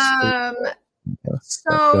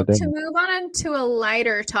 So to move on to a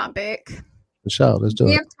lighter topic. For sure, let's do it.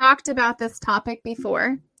 We have talked about this topic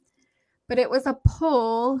before, but it was a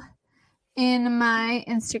poll in my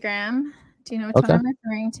Instagram. Do you know which one I'm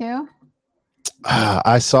referring to?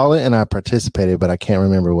 I saw it and I participated, but I can't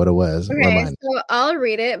remember what it was. Okay, so I'll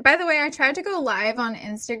read it. By the way, I tried to go live on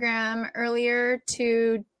Instagram earlier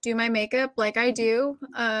to do my makeup like I do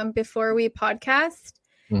before we podcast.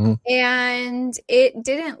 Mm-hmm. And it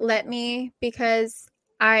didn't let me because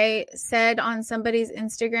I said on somebody's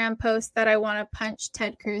Instagram post that I want to punch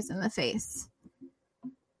Ted Cruz in the face.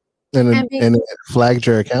 And it flagged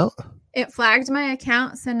your account? It flagged my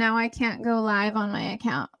account, so now I can't go live on my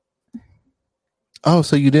account. Oh,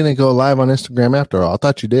 so you didn't go live on Instagram after all? I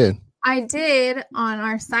thought you did. I did on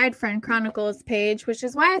our Side Friend Chronicles page, which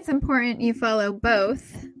is why it's important you follow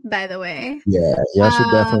both, by the way. Yeah, y'all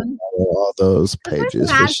should definitely follow all those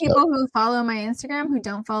pages. I have people who follow my Instagram who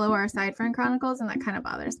don't follow our Side Friend Chronicles, and that kind of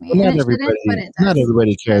bothers me. Well, not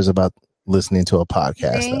everybody cares about listening to a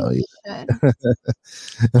podcast, though.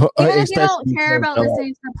 Even if you don't care about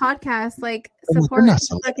listening to a podcast, like support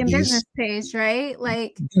the fucking business page, right?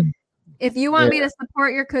 Like, if you want me to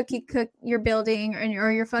support your your building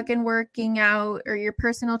or your fucking working out or your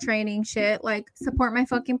personal training shit, like support my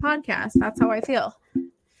fucking podcast. That's how I feel.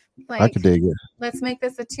 Like, I could dig it. Let's make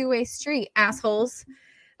this a two-way street, assholes.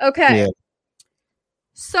 Okay. Yeah.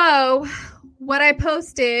 So what I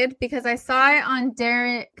posted, because I saw it on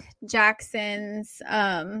Derek Jackson's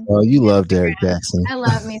oh, you love Derek Jackson. I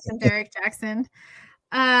love me some Derek Jackson.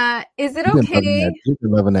 Is it okay? You've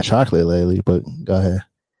been loving that chocolate lately, but go ahead.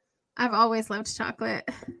 I've always loved chocolate.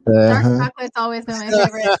 Dark chocolate's always been my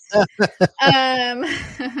favorite.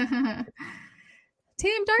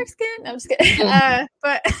 Team dark skin? No, I'm just kidding.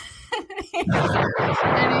 But he's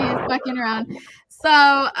fucking around.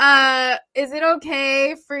 So, is it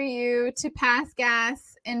okay for you to pass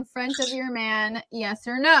gas in front of your man? Yes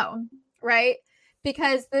or no? Right?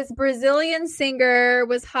 Because this Brazilian singer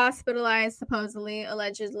was hospitalized, supposedly,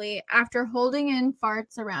 allegedly, after holding in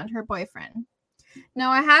farts around her boyfriend.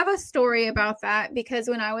 Now, I have a story about that because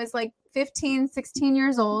when I was like 15, 16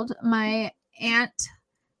 years old, my aunt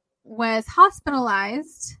was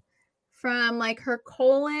hospitalized from like her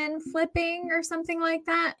colon flipping or something like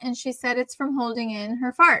that. And she said it's from holding in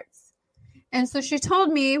her farts. And so she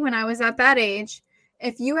told me when I was at that age,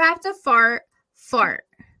 if you have to fart, fart,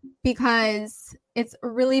 because it's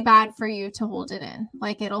really bad for you to hold it in.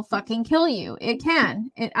 Like, it'll fucking kill you. It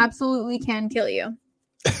can. It absolutely can kill you.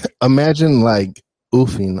 Imagine like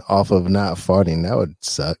oofing off of not farting. That would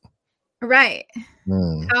suck. Right.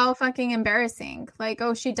 How fucking embarrassing. Like,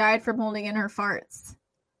 oh, she died from holding in her farts.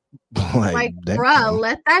 Like bruh,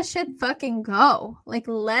 let that shit fucking go. Like,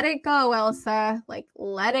 let it go, Elsa. Like,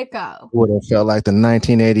 let it go. Would have felt like the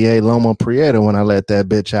 1988 Loma Prieta when I let that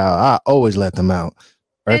bitch out. I always let them out.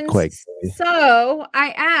 Earthquake. And so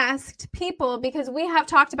I asked people, because we have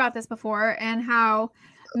talked about this before, and how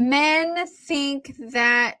men think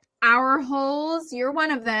that our holes, you're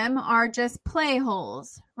one of them, are just play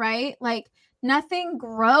holes, right? Like, nothing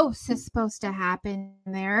gross is supposed to happen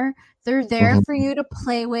there. They're there for you to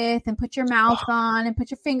play with and put your mouth on and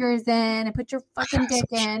put your fingers in and put your fucking dick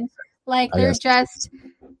in. Like I guess.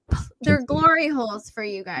 they're glory holes for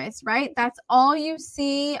you guys, right? That's all you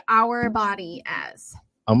see our body as.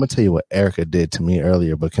 I'm gonna tell you what Erica did to me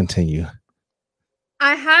earlier, but continue.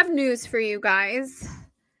 I have news for you guys.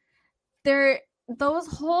 Those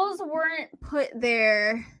holes weren't put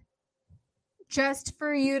there just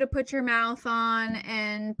for you to put your mouth on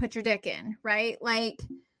and put your dick in, right? Like,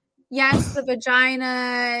 yes, the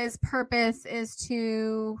vagina's purpose is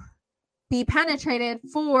to be penetrated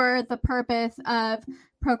for the purpose of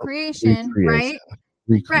procreation, right?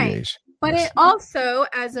 Right. But it also,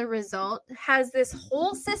 as a result, has this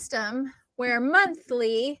whole system where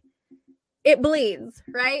monthly it bleeds,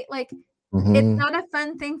 right? Like, it's not a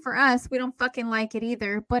fun thing for us. We don't fucking like it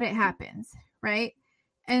either, but it happens, right?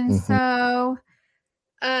 And so,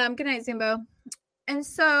 good night, Zumbo. And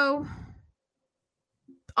so,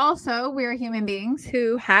 also, we're human beings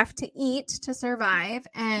who have to eat to survive,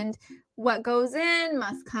 and what goes in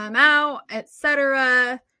must come out,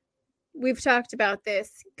 etc. We've talked about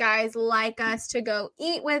this. Guys like us to go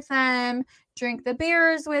eat with them, drink the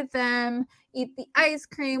beers with them, eat the ice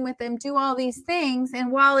cream with them, do all these things.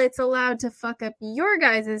 And while it's allowed to fuck up your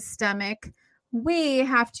guys' stomach, we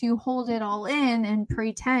have to hold it all in and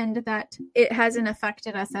pretend that it hasn't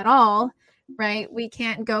affected us at all, right? We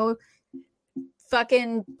can't go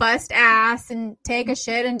fucking bust ass and take a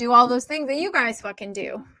shit and do all those things that you guys fucking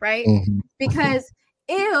do, right? Because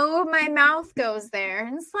ew, my mouth goes there.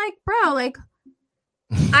 And it's like, bro, like,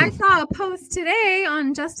 I saw a post today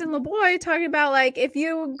on Justin LeBoy talking about, like, if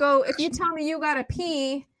you tell me you gotta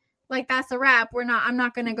pee, like, that's a wrap. I'm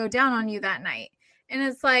not gonna go down on you that night. And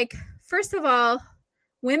it's like, first of all,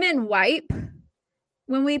 women wipe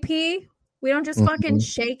when we pee. We don't just fucking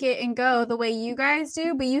shake it and go the way you guys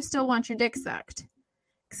do, but you still want your dick sucked.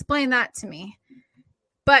 Explain that to me.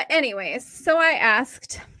 But anyways, so I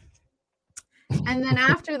asked, and then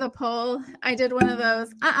after the poll, I did one of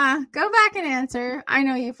those, go back and answer. I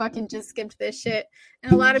know you fucking just skipped this shit.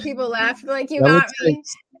 And a lot of people laughed, like, you got me.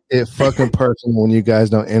 It fucking personal when you guys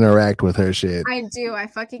don't interact with her shit. I do. I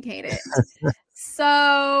fucking hate it.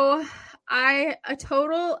 So a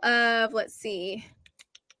total of, let's see,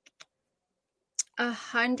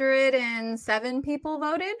 107 people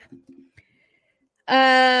voted.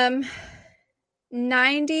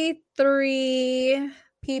 93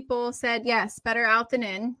 people said yes, better out than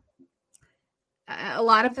in. A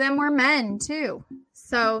lot of them were men too.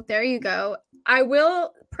 So there you go. I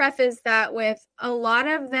will preface that with a lot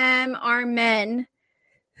of them are men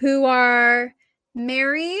who are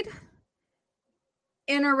married,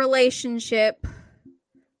 in a relationship,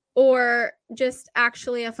 or just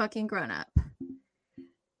actually a fucking grown-up.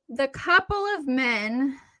 The couple of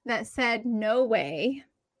men that said no way,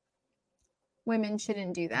 women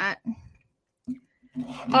shouldn't do that,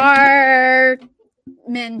 are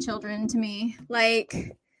men children to me.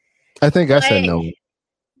 Like, I think I said no.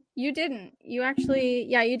 You didn't. You actually,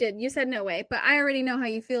 yeah, you did. You said no way, but I already know how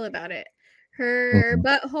you feel about it. Her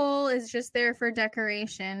butthole is just there for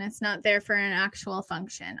decoration. It's not there for an actual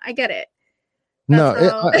function. I get it.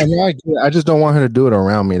 I just don't want her to do it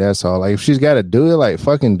around me. That's all. Like, if she's got to do it, like,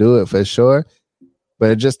 fucking do it for sure.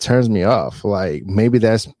 But it just turns me off. Like, maybe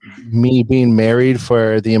that's me being married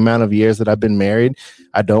for the amount of years that I've been married.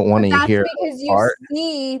 I don't want to hear because you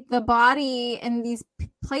see the body in these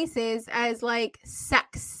places as like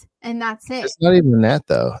sex, and that's it. It's not even that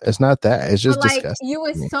though. It's not that. It's just like disgusting. You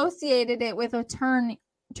associated it with a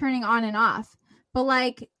turning on and off. But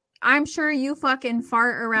like, I'm sure you fucking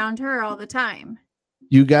fart around her all the time.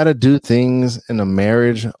 You got to do things in a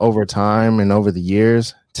marriage over time and over the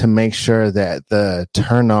years to make sure that the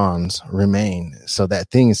turn-ons remain, so that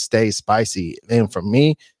things stay spicy. And for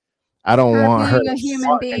me, I don't want her. A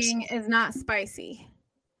human being is not spicy.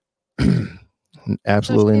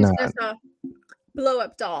 Absolutely not. Just a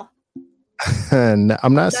blow-up doll.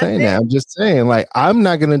 I'm not saying that. I'm just saying, like, I'm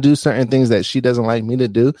not going to do certain things that she doesn't like me to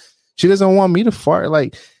do. She doesn't want me to fart.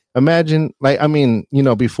 Like, imagine, like, I mean, you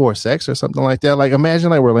know, before sex or something like that. Like, imagine,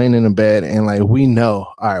 like, we're laying in a bed and, like, we know,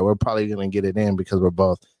 all right, we're probably going to get it in because we're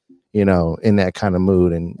both, you know, in that kind of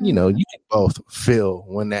mood. And, you know, you can both feel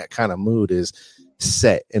when that kind of mood is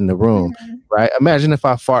set in the room, right? Imagine if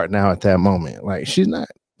I fart now at that moment. Like, she's going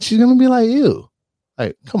to be like, ew.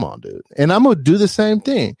 Like, come on, dude. And I'm going to do the same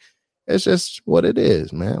thing. It's just what it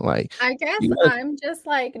is, man. Like, I guess I'm just,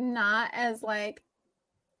 like, not as, like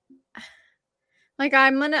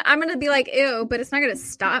I'm gonna be like, ew, but it's not gonna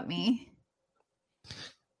stop me.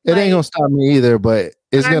 It ain't gonna stop me either, but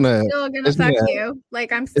I'm still gonna fuck you.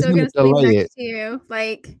 Like, I'm still gonna sleep next to you.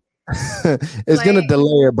 Like, it's gonna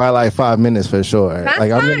delay it by like 5 minutes for sure. That's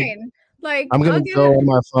like, fine. Like, I'm I'll gonna give go it. on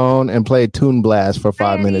my phone and play Toon Blast for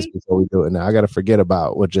Hi, 5 minutes Eddie. before we do it. Now I gotta forget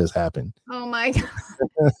about what just happened. Oh my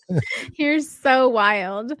God. You're so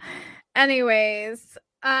wild. Anyways,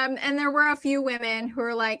 and there were a few women who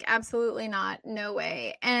were like, absolutely not, no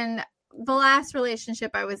way. And the last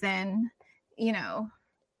relationship I was in, you know,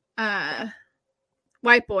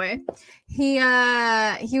 white boy, he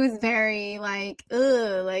was very like,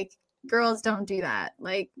 ugh, like girls don't do that.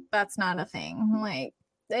 Like that's not a thing. Like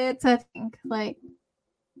it's a thing. Like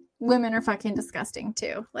women are fucking disgusting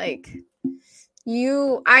too. Like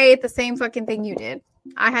I ate the same fucking thing you did.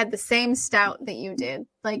 I had the same stout that you did.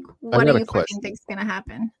 Like, I what do got a you fucking question. think's gonna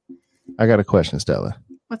happen? I got a question, Stella.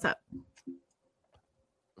 What's up?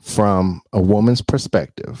 From a woman's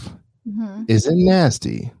perspective, is it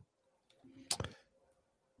nasty?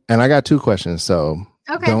 And I got two questions, so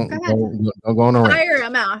Okay, don't go ahead. don't go on a rant. Fire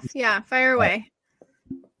them off. Yeah, fire away.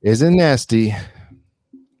 Is it nasty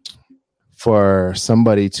for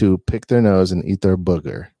somebody to pick their nose and eat their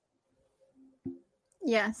booger?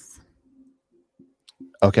 Yes.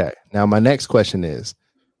 Okay. Now my next question is,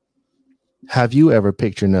 have you ever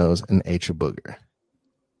picked your nose and ate your booger?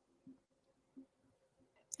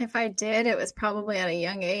 If I did, it was probably at a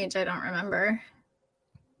young age. I don't remember.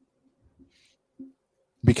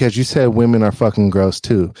 Because you said women are fucking gross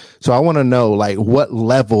too. So I want to know, like, what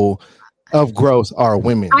level of gross are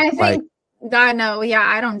women? I think, like, God, no. Yeah,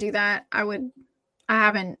 I don't do that. I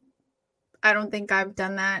haven't. I don't think I've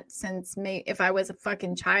done that since if I was a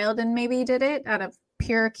fucking child and maybe did it out of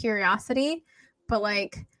pure curiosity. But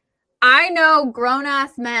like, I know grown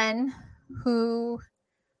ass men who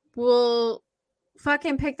will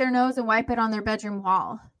fucking pick their nose and wipe it on their bedroom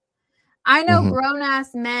wall. I know grown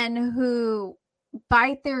ass men who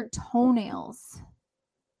bite their toenails.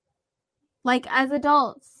 Like as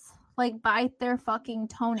adults, like bite their fucking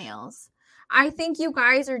toenails. I think you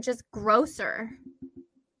guys are just grosser.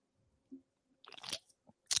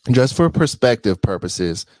 Just for perspective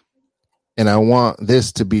purposes, and I want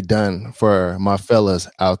this to be done for my fellas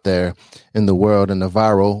out there in the world, in the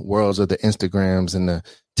viral worlds of the Instagrams and the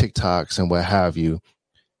TikToks and what have you.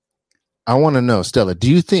 I want to know, Stella, do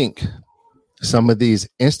you think some of these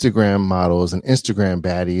Instagram models and Instagram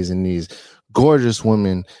baddies and these gorgeous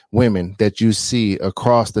women that you see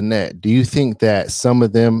across the net, do you think that some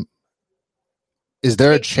of them, is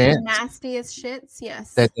there a chance nastiest shits?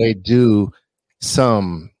 Yes. That they do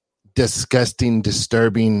some disgusting,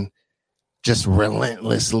 disturbing, just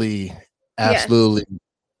relentlessly, absolutely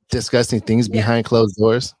disgusting things behind closed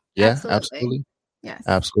doors? Yeah, absolutely. Yes.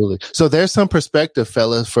 Absolutely. So there's some perspective,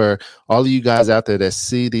 fellas, for all of you guys out there that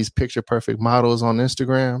see these picture perfect models on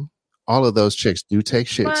Instagram. All of those chicks do take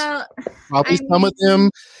shits. Well, probably some of them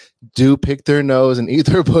do pick their nose and eat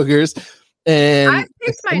their boogers. And I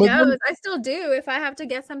picked my nose. I still do. If I have to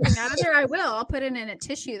get something out of there, I will. I'll put it in a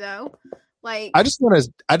tissue though. Like I just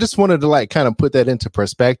wanted to like kind of put that into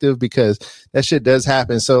perspective because that shit does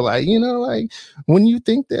happen. So like, you know, like when you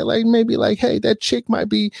think that like maybe like, hey, that chick might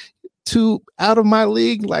be too out of my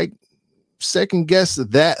league, like second guess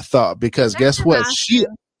that thought, because guess what?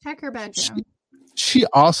 Check her bedroom. She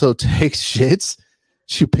also takes shits.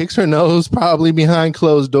 She picks her nose probably behind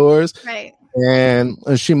closed doors. Right. And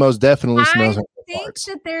she most definitely smells her farts. I think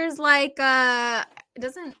that there's like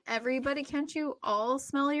can't you all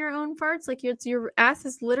smell your own farts? Like your ass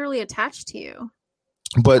is literally attached to you.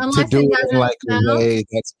 But unless to do it in like a way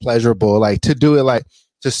that's pleasurable, like to do it like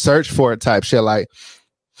to search for it type shit, like,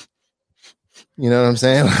 you know what I'm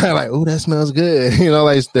saying? Like, oh, that smells good. You know,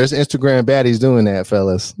 like there's Instagram baddies doing that,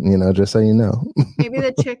 fellas. You know, just so you know. Maybe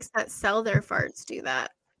the chicks that sell their farts do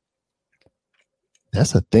that.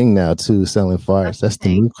 That's a thing now too, selling farts. That's the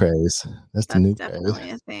new craze. That's the new craze.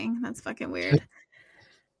 Definitely a thing. That's fucking weird.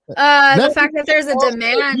 The fact that there's a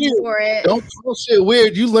demand for it. Don't call shit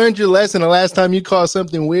weird. You learned your lesson the last time you called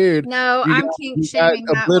something weird. No, I'm kink shaming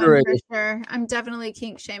that one for sure. I'm definitely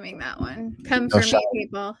kink shaming that one. Come for me,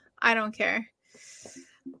 people. I don't care.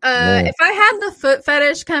 If I had the foot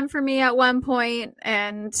fetish come for me at one point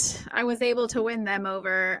and I was able to win them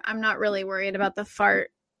over, I'm not really worried about the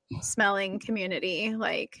fart smelling community.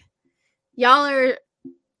 Like,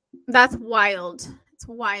 that's wild. It's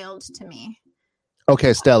wild to me.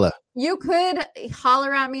 Okay, Stella. You could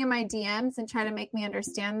holler at me in my DMs and try to make me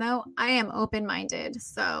understand, though. I am open-minded,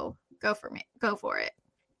 so go for it.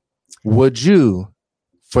 Would you,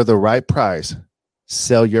 for the right price,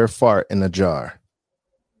 sell your fart in a jar?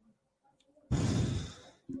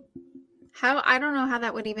 I don't know how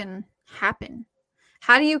that would even happen.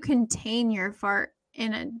 How do you contain your fart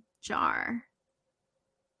in a jar?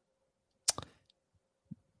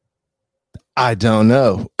 I don't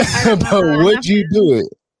know. But would you do it?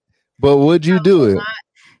 But would you do it?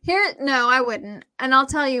 No, I wouldn't. And I'll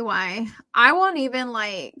tell you why. I won't even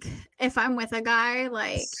like if I'm with a guy,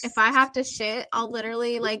 like if I have to shit, I'll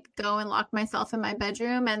literally like go and lock myself in my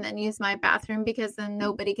bedroom and then use my bathroom because then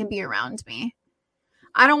nobody can be around me.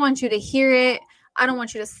 I don't want you to hear it. I don't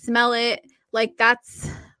want you to smell it. Like that's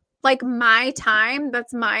like my time.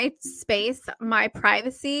 That's my space, my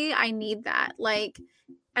privacy. I need that. Like,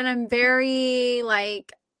 and I'm very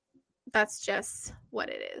like, that's just what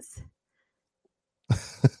it is.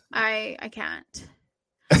 I can't.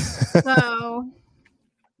 So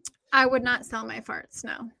I would not sell my farts,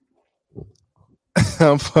 no.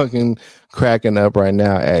 I'm fucking cracking up right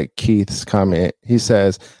now at Keith's comment. He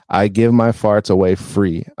says, I give my farts away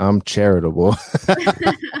free. I'm charitable.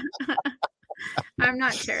 I'm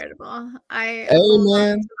not charitable. I hold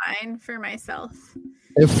on to mine for myself.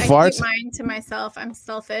 If farts, keep mine to myself. I'm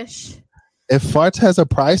selfish. If farts has a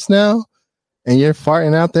price now and you're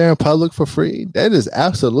farting out there in public for free, that is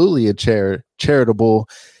absolutely a charitable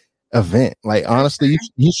event. Like, honestly,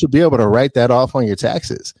 you should be able to write that off on your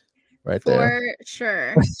taxes right there. For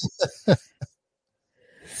sure.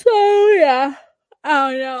 So, yeah.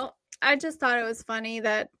 Oh, no. I just thought it was funny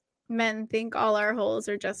that men think all our holes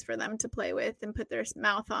are just for them to play with and put their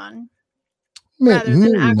mouth on rather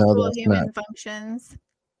than actual human functions.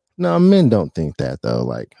 No, men don't think that though.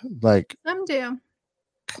 Like some do.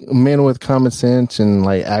 Men with common sense and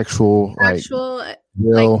like actual real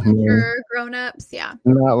like mature grown-ups, yeah.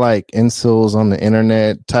 Not like incels on the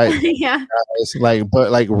internet type. Yeah. Guys,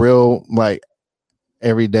 but real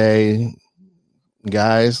everyday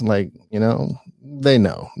guys, like, they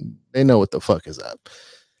know what the fuck is up.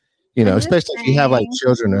 Especially if you have like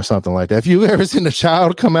children or something like that. If you ever seen a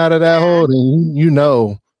child come out of that hole, then you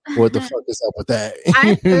know what the fuck is up with that.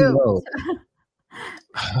 I pooped.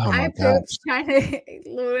 I pooped trying to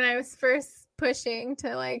when I was first pushing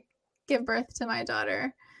to like give birth to my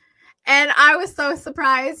daughter. And I was so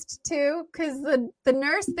surprised too, because the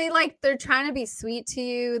nurse, they're trying to be sweet to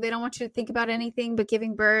you. They don't want you to think about anything but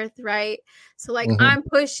giving birth, right? So like I'm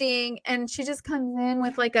pushing and she just comes in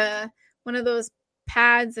with like one of those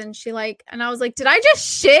pads and and I was like, did I just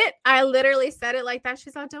shit? I literally said it like that.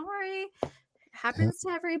 She's like, don't worry. It happens to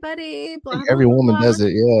everybody. Blah, blah, every woman blah. does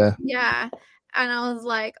it. Yeah. Yeah. And I was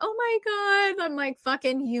like, oh my God, I'm like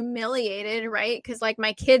fucking humiliated, right? Because like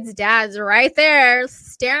my kid's dad's right there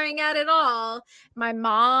staring at it all. My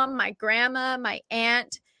mom, my grandma, my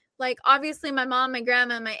aunt. Like obviously my mom, my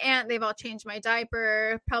grandma, and my aunt, they've all changed my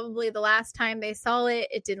diaper. Probably the last time they saw it,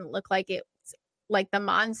 it didn't look like it like the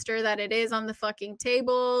monster that it is on the fucking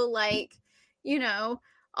table, like,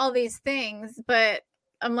 all these things. But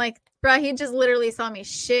I'm like, bro, he just literally saw me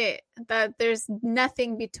shit. That there's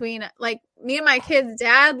nothing between, like, me and my kid's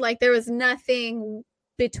dad, like, there was nothing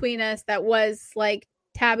between us that was like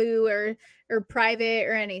taboo or private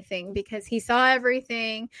or anything, because he saw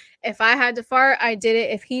everything. If I had to fart, I did it.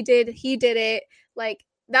 If he did it. Like,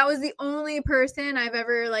 that was the only person I've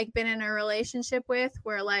ever like been in a relationship with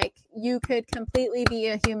where like you could completely be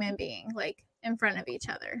a human being, like in front of each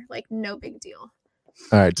other, like no big deal.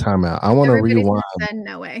 All right, time out. I want to rewind. Said,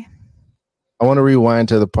 no way. I want to rewind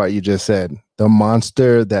to the part you just said, the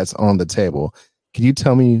monster that's on the table. Can you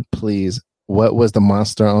tell me, please, what was the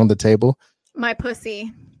monster on the table? My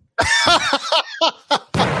pussy.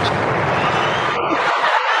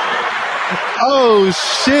 Oh,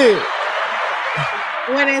 shit.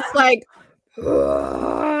 When it's like,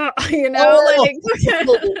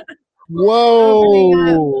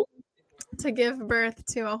 whoa, to give birth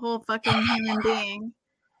to a whole fucking human being.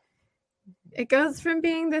 It goes from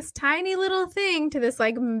being this tiny little thing to this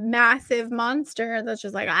like massive monster that's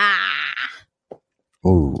just like,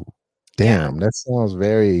 Oh, damn. Yeah. That sounds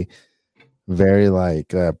very, very like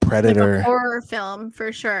Predator. Like a horror film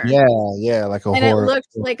for sure. Yeah, like a horror. And it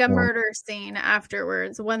looked like a murder scene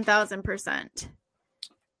afterwards, 1000%.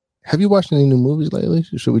 Have you watched any new movies lately?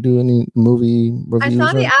 Should we do any movie reviews? I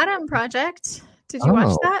saw The Adam Project. Did you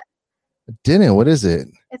watch that? I didn't. What is it?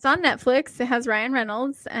 It's on Netflix. It has Ryan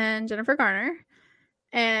Reynolds and Jennifer Garner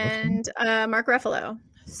and Mark Ruffalo.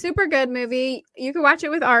 Super good movie. You can watch it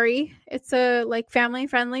with Ari. It's a like family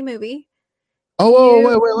friendly movie.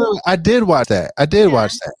 Wait. I did watch that.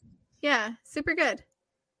 Watch that. Yeah, super good.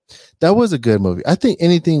 That was a good movie. I think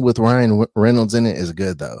anything with Ryan Reynolds in it is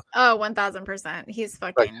good, though. Oh, 1000%. He's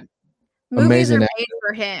fucking movies amazing. Are made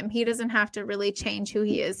for him. He doesn't have to really change who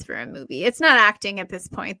he is for a movie. It's not acting at this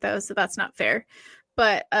point, though, so that's not fair.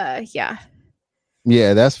 But yeah.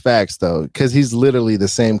 Yeah, that's facts, though, because he's literally the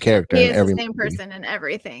same character in every movie. He is the same person in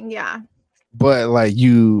everything, yeah. But like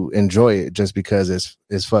you enjoy it just because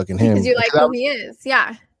it's fucking him. Because you like who he is,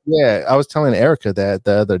 yeah. Yeah, I was telling Erica that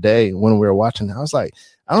the other day when we were watching. I was like,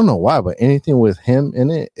 I don't know why, but anything with him in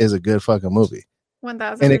it is a good fucking movie. And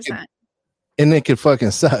it could 1000%. and it could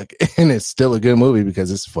fucking suck, and it's still a good movie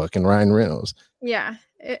because it's fucking Ryan Reynolds. Yeah,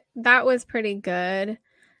 that was pretty good.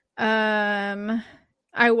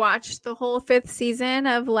 I watched the whole 5th season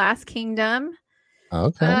of Last Kingdom.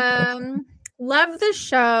 Okay. Love the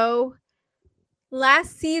show.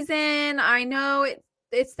 Last season, I know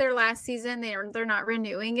it's their last season. They're not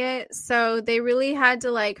renewing it, so they really had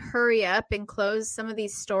to like hurry up and close some of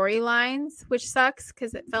these storylines, which sucks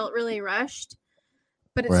because it felt really rushed.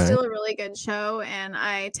 But it's still a really good show, and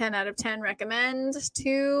I 10 out of 10 recommend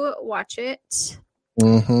to watch it.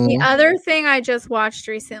 Mm-hmm. The other thing I just watched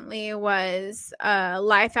recently was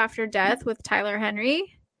Life After Death with Tyler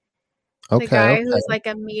Henry. The guy who's like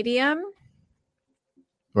a medium.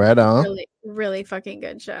 Right on. Really, really fucking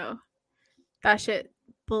good show. That shit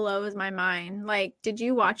blows my mind. Like, did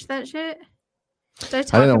you watch that shit? Did I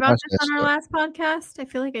talk about this on our last podcast? I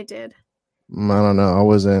feel like I did. I don't know. I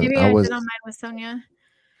wasn't. Maybe I did on mine with Sonia.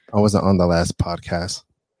 I wasn't on the last podcast.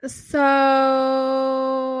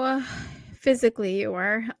 So physically you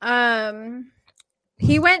were.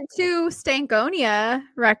 He went to Stankonia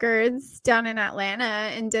Records down in Atlanta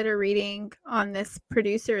and did a reading on this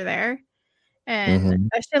producer there. And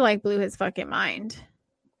that shit like blew his fucking mind.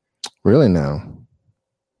 Really now?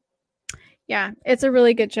 Yeah, it's a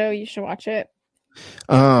really good show. You should watch it.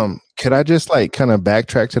 Could I just like kind of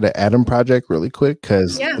backtrack to the Adam Project really quick?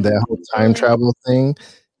 Because that whole time travel thing,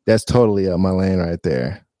 that's totally up my lane right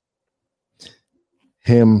there.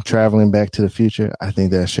 Him traveling back to the future, I think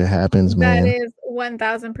that shit happens, man. That is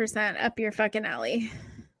 1000% up your fucking alley.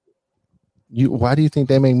 Why do you think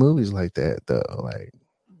they make movies like that though?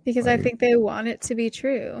 Because I think they want it to be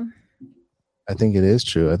true. I think it is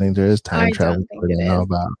true. I think there is time travel for them to know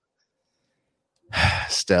about.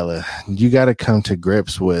 Stella, you got to come to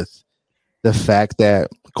grips with the fact that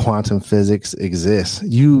quantum physics exists.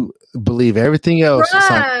 You believe everything else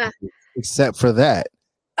except for that.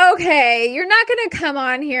 Okay, you're not going to come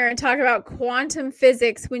on here and talk about quantum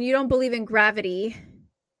physics when you don't believe in gravity.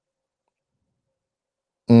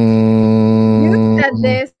 You said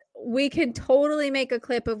this. We could totally make a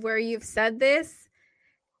clip of where you've said this.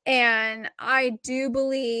 And I do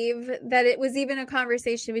believe that it was even a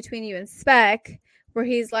conversation between you and Spec where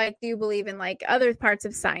he's like, do you believe in like other parts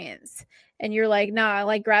of science? And you're like, nah,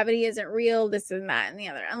 like gravity isn't real, this and that and the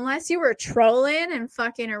other. Unless you were trolling and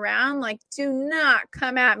fucking around, like do not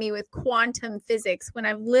come at me with quantum physics when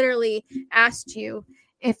I've literally asked you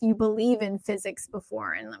if you believe in physics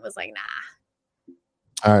before. And it was like, nah.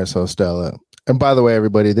 All right, so Stella. And by the way,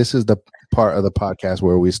 everybody, this is the part of the podcast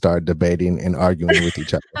where we start debating and arguing with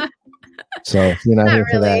each other. So you're not here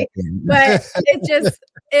really, for that. But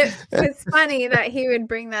it was funny that he would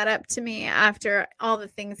bring that up to me after all the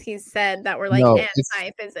things he's said that were like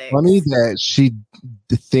anti-physics. Funny that she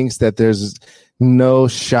thinks that there's no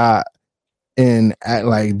shot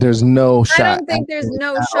there's no shot. I don't think there's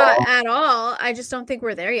no shot at all. I just don't think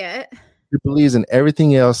we're there yet. She believes in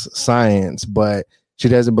everything else science, but she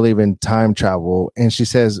doesn't believe in time travel. And she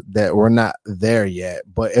says that we're not there yet.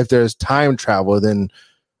 But if there's time travel, then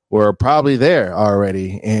we're probably there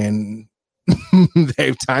already. And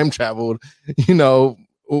they've time traveled,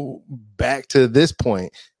 back to this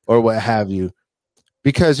point or what have you.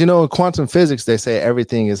 Because, in quantum physics, they say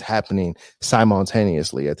everything is happening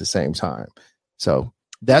simultaneously at the same time. So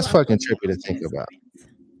that's fucking trippy to think about.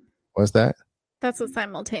 What's that? That's what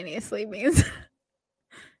simultaneously means.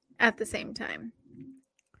 At the same time.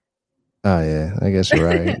 Oh, yeah. I guess you're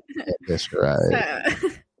right.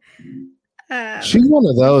 She's one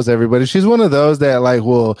of those, everybody. She's one of those that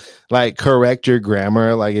will correct your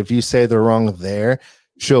grammar. Like if you say the wrong there,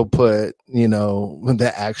 she'll put,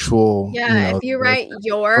 the actual. If you write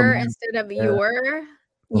your instead of your.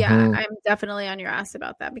 Yeah, I'm definitely on your ass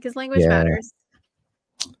about that because language matters.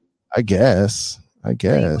 I guess.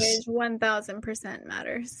 Language 1000%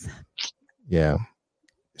 matters. Yeah.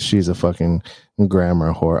 She's a fucking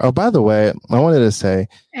grammar whore. Oh, by the way, I wanted to say.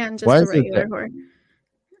 And just a regular whore.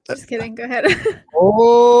 Just kidding. Go ahead.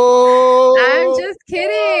 Oh, I'm just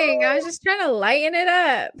kidding. I was just trying to lighten it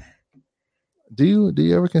up. Do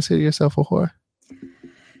you ever consider yourself a whore?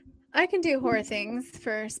 I can do whore things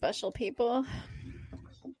for special people.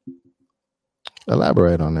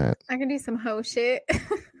 Elaborate on that. I can do some hoe shit.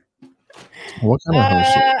 What kind of hoe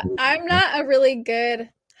shit? I'm not a really good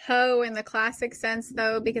hoe in the classic sense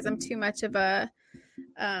though, because I'm too much of a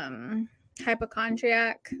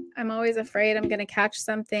hypochondriac. I'm always afraid I'm going to catch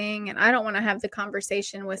something, and I don't want to have the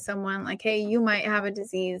conversation with someone like, hey, you might have a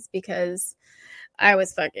disease because I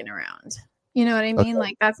was fucking around. You know what I mean? Okay.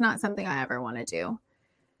 Like, that's not something I ever want to do.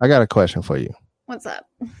 I got a question for you. What's up?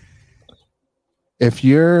 If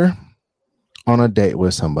you're on a date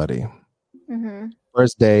with somebody,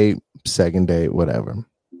 first date, second date, whatever,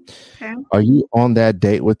 Okay. are you on that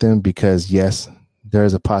date with them because, yes,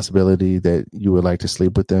 there's a possibility that you would like to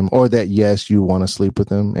sleep with them, or that, yes, you want to sleep with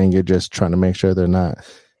them and you're just trying to make sure they're not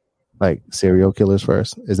like serial killers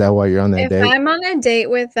first? Is that why you're on that If date? I'm on a date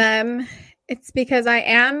with them, it's because I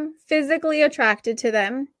am physically attracted to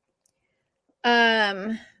them.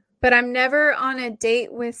 But I'm never on a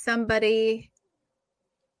date with somebody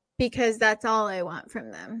because that's all I want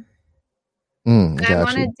from them. I'm Got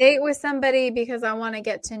on a you. date with somebody because I want to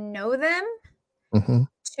get to know them, Mm-hmm.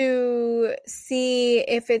 to see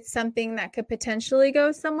if it's something that could potentially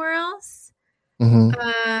go somewhere else,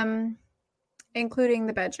 Mm-hmm. including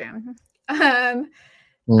the bedroom. Um,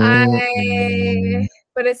 Mm-hmm. I,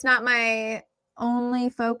 but it's not my only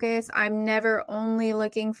focus. I'm never only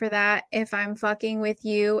looking for that. If I'm fucking with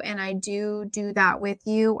you and I do that with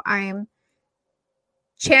you,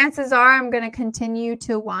 chances are I'm going to continue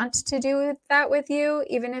to want to do that with you,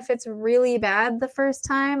 even if it's really bad the first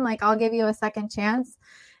time. Like, I'll give you a second chance.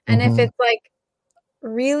 And if Mm-hmm. it's like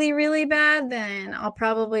really, really bad, then I'll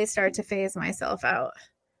probably start to phase myself out.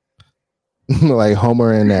 Like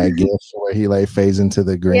Homer in that GIF where he like fades into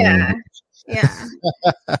the green. Yeah. Yeah.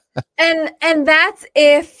 And that's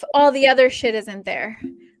if all the other shit isn't there.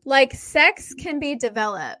 Like, sex can be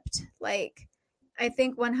developed. Like, I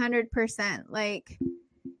think 100%.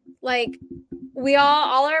 Like we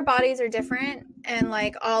all our bodies are different, and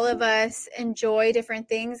like all of us enjoy different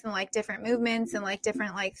things and like different movements and like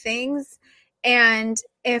different like things. And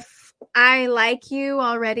if I like you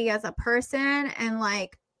already as a person and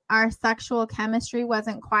like our sexual chemistry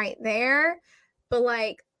wasn't quite there, but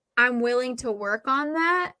like I'm willing to work on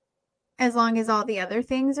that as long as all the other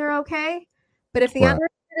things are okay. But if the Right. other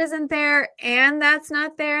isn't there and that's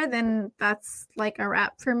not there, then that's like a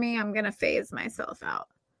wrap for me. I'm going to phase myself out.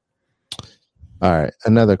 All right.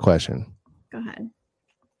 Another question. Go ahead.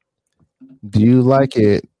 Do you like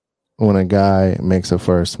it when a guy makes a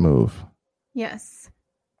first move? Yes.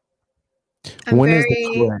 I'm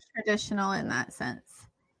very traditional in that sense.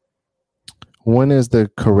 When is the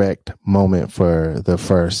correct moment for the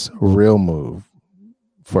first real move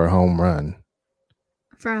for a home run?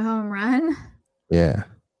 For a home run? Yeah.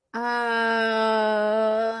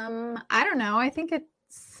 I don't know. I think it's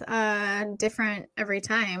different every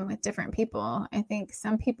time with different people. I think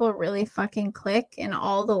some people really fucking click in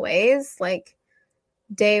all the ways, like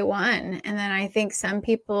day one. And then I think some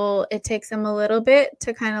people, it takes them a little bit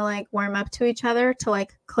to kind of like warm up to each other, to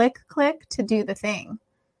like click to do the thing.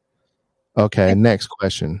 Okay. Next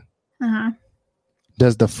question. Uh-huh.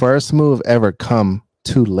 Does the first move ever come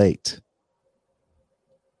too late?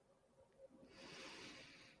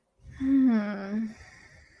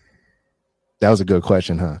 That was a good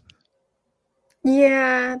question, huh?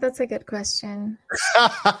 Yeah, that's a good question.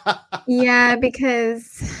 Yeah,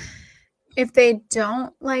 because if they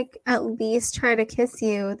don't like at least try to kiss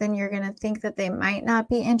you, then you're going to think that they might not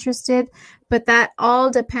be interested. But that all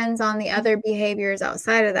depends on the other behaviors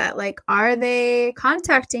outside of that. Like, are they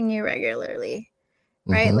contacting you regularly?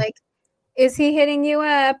 Right? Mm-hmm. Like, is he hitting you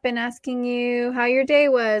up and asking you how your day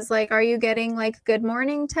was? Like, are you getting like good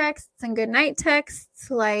morning texts and good night texts?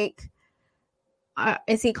 Like,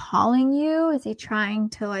 is he calling you? Is he trying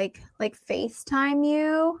to like FaceTime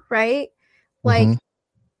you? Right? Like, Mm-hmm.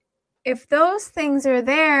 if those things are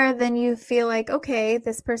there, then you feel like, okay,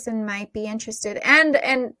 this person might be interested.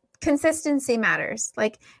 And consistency matters.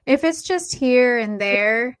 Like, if it's just here and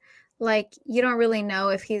there, like you don't really know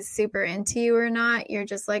if he's super into you or not. You're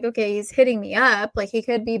just like, okay, he's hitting me up. Like, he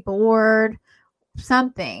could be bored,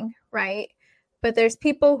 something, right? But there's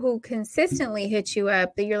people who consistently hit you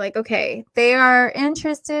up that you're like, okay, they are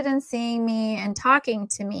interested in seeing me and talking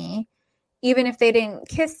to me. Even if they didn't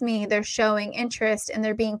kiss me, they're showing interest and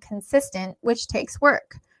they're being consistent, which takes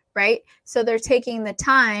work, right? So they're taking the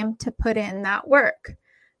time to put in that work.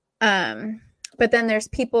 But then there's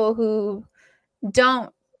people who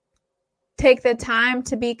don't take the time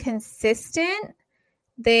to be consistent.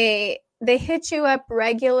 They hit you up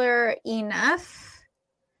regular enough,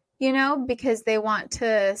 because they want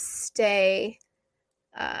to stay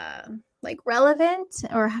like relevant,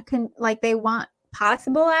 or like they want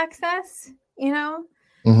possible access,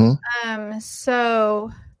 Mm-hmm.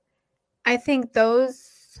 So I think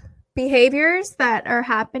those behaviors that are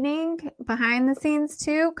happening behind the scenes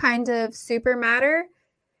too kind of super matter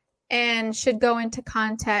and should go into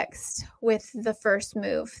context with the first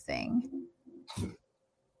move thing.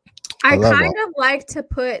 I I love kind that. of like to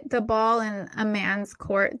put the ball in a man's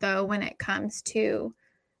court, though, when it comes to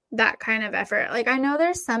that kind of effort. Like, I know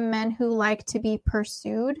there's some men who like to be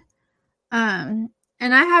pursued. And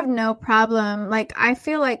I have no problem. Like, I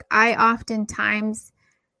feel like I oftentimes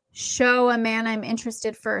show a man I'm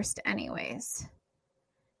interested first, anyways.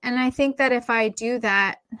 And I think that if I do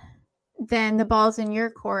that, then the ball's in your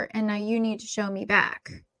court and now you need to show me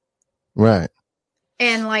back. Right.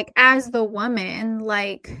 And like, as the woman,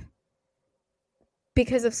 like,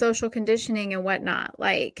 because of social conditioning and whatnot,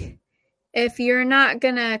 like, if you're not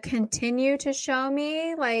gonna continue to show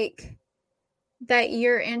me like that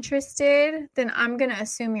you're interested, then I'm gonna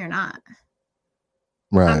assume you're not.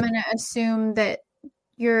 I'm Right. gonna assume that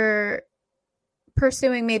you're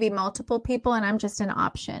pursuing maybe multiple people and I'm just an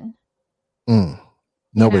option, Mm. you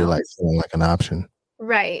Nobody know? likes feeling like an option.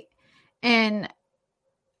 Right. And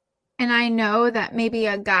I know that maybe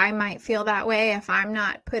a guy might feel that way if I'm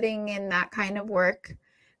not putting in that kind of work.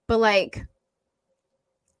 But like,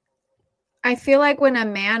 I feel like when a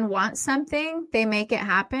man wants something, they make it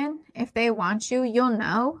happen. If they want you, you'll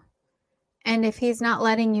know. And if he's not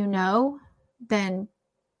letting you know, then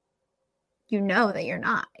you know that you're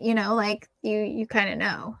not, like you kind of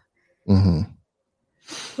know. Mm-hmm.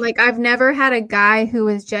 Like, I've never had a guy who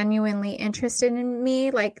was genuinely interested in me,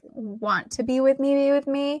 like want to be with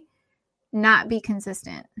me, not be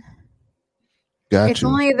consistent. Got It's you.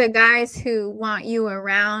 only the guys who want you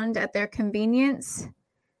around at their convenience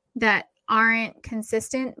that aren't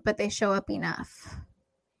consistent, but they show up enough.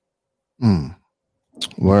 Mm.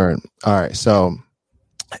 Word. All right. So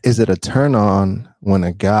is it a turn on when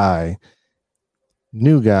a guy,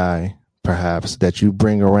 new guy, perhaps, that you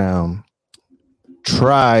bring around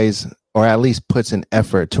tries or at least puts an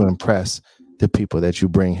effort to impress the people that you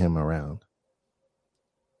bring him around?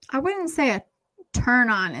 I wouldn't say a turn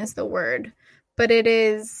on is the word, but it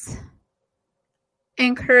is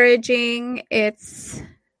encouraging. It's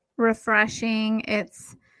refreshing.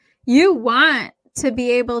 It's, you want to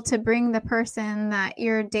be able to bring the person that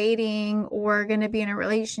you're dating or going to be in a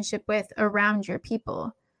relationship with around your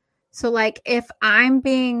people. So like, if I'm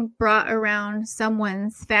being brought around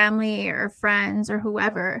someone's family or friends or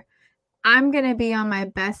whoever, I'm going to be on my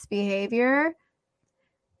best behavior.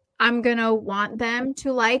 I'm going to want them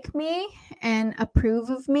to like me and approve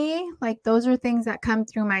of me. Like, those are things that come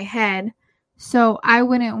through my head. So I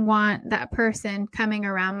wouldn't want that person coming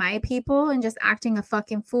around my people and just acting a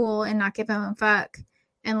fucking fool and not giving a fuck.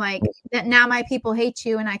 And like, that now my people hate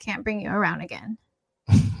you and I can't bring you around again.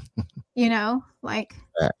 Like,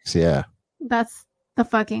 Facts, yeah. that's the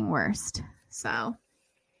fucking worst. So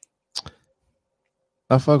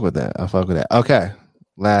I fuck with that. Okay.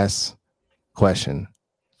 Last question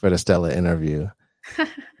for the Stella interview. I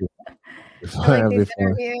like these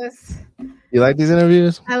interviews. You like these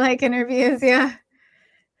interviews? I like interviews, yeah.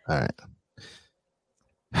 All right.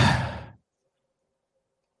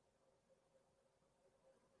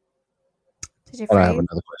 Did you I don't have freeze?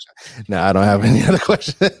 another question. No, I don't have any other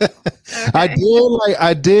question. Okay.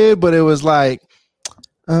 I did, but it was like,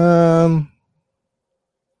 I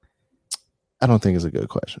don't think it's a good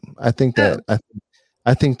question. I think that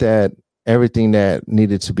I think that everything that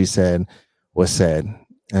needed to be said was said.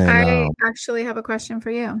 And I actually have a question for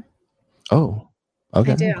you. oh,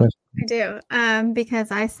 okay. I do.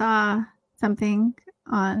 Because I saw something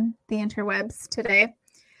on the interwebs today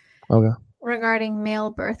Okay. regarding male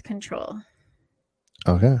birth control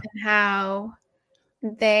Okay. and how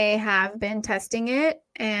they have been testing it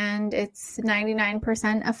and it's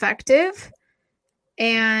 99% effective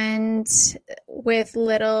and with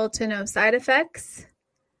little to no side effects.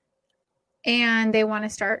 And they want to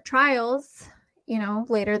start trials,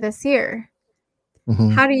 later this year. Mm-hmm.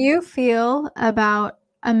 How do you feel about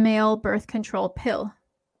a male birth control pill?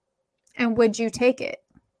 And would you take it?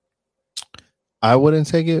 I wouldn't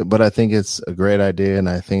take it, but I think it's a great idea. And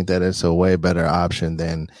I think that it's a way better option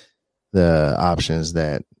than the options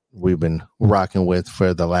that we've been rocking with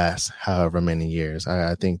for the last however many years.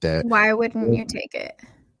 I think that. Why wouldn't you take it?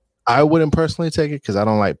 I wouldn't personally take it because I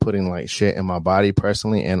don't like putting like shit in my body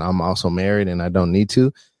personally, and I'm also married and I don't need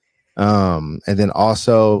to. And then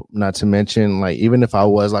also, not to mention, like, even if I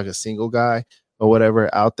was like a single guy or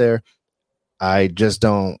whatever out there, I just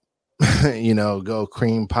don't, go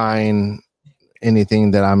cream pieing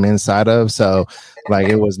anything that I'm inside of. So like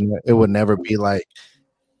it would never be like,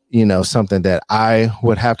 something that I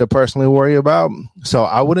would have to personally worry about. So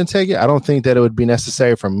I wouldn't take it. I don't think that it would be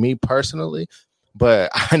necessary for me personally. But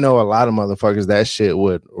I know a lot of motherfuckers that shit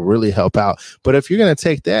would really help out. But if you're going to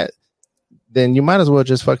take that, then you might as well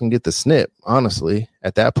just fucking get the snip, honestly,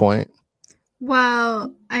 at that point.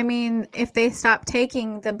 Well, I mean, if they stop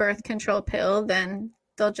taking the birth control pill, then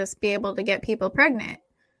they'll just be able to get people pregnant.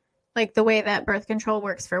 Like the way that birth control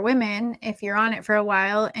works for women, if you're on it for a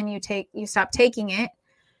while and you stop taking it,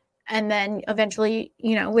 and then eventually,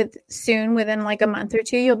 within like a month or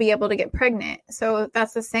two, you'll be able to get pregnant. So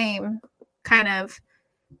that's the same kind of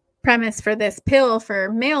premise for this pill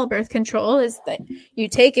for male birth control, is that you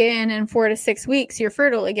take it and in 4 to 6 weeks you're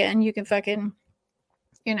fertile again. You can fucking,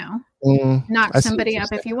 knock I see what somebody you're up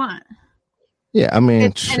if saying. you want. Yeah, I mean,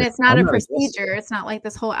 And it's not I'm a not against procedure. It's not like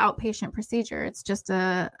this whole outpatient procedure. It's just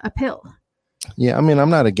a pill. Yeah, I mean,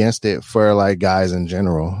 I'm not against it for like guys in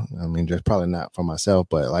general. I mean, just probably not for myself,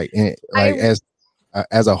 but like, I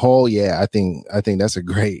as a whole, yeah, I think that's a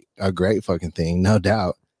great fucking thing, no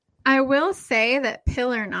doubt. I will say that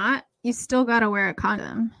pill or not, you still got to wear a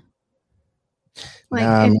condom. Like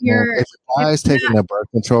Nah, if man, you're if a if guy's you're taking not, a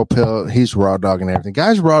birth control pill, he's raw dogging everything.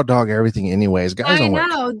 Guys raw dog everything anyways. Guys I don't wear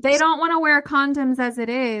know they condoms. don't want to wear condoms as it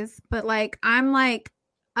is, but like I'm like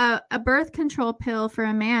a birth control pill for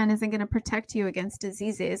a man isn't going to protect you against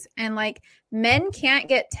diseases. And like men can't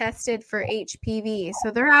get tested for HPV. So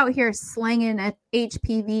they're out here slinging a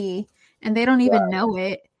HPV and they don't even know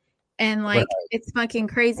it. And Right. like it's fucking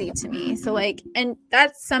crazy to me. So like, and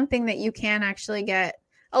that's something that you can actually get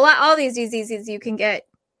all these diseases you can get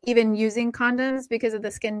even using condoms because of the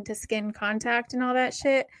skin to skin contact and all that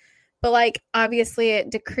shit. But like obviously it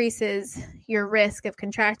decreases your risk of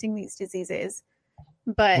contracting these diseases,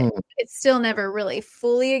 but Hmm. it's still never really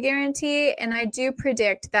fully a guarantee. And I do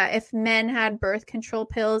predict that if men had birth control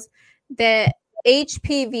pills, that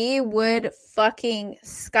HPV would fucking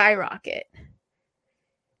skyrocket.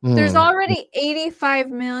 There's Hmm. already 85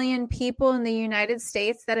 million people in the United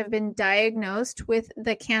States that have been diagnosed with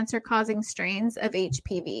the cancer causing strains of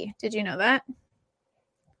HPV. Did you know that?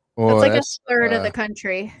 That's Well, like a that's third of the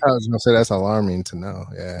country. I was gonna say that's alarming to know.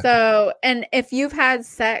 Yeah. So, and if you've had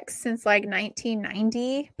sex since like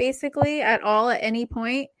 1990, basically at all at any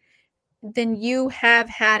point, then you have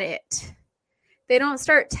had it. They don't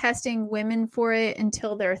start testing women for it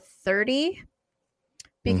until they're 30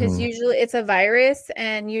 because Hmm. usually it's a virus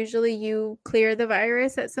and usually you clear the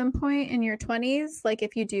virus at some point in your 20s, like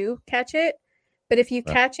if you do catch it. But if you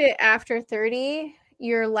Right. catch it after 30,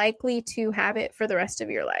 you're likely to have it for the rest of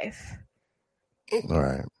your life. All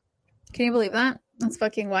right. Can you believe that? That's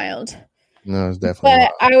fucking wild. No, it's definitely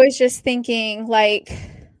But wild. I was just thinking like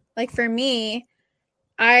for me,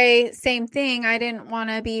 I same thing, I didn't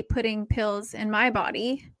want to be putting pills in my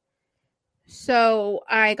body. So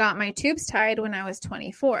I got my tubes tied when I was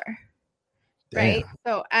 24. Right? Damn.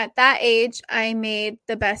 So at that age, I made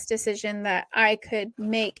the best decision that I could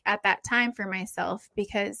make at that time for myself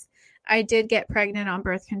because I did get pregnant on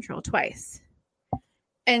birth control twice.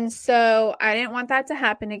 And so I didn't want that to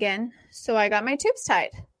happen again. So I got my tubes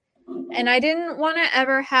tied. And I didn't want to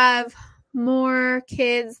ever have more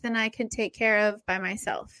kids than I could take care of by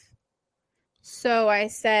myself. So I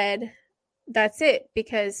said, that's it,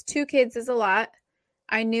 because 2 kids is a lot.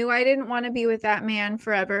 I knew I didn't want to be with that man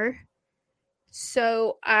forever.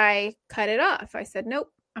 So I cut it off. I said,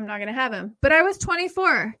 nope, I'm not going to have him. But I was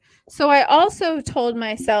 24. So I also told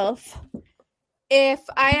myself, if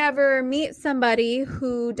I ever meet somebody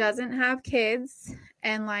who doesn't have kids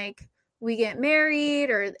and like we get married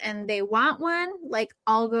and they want one, like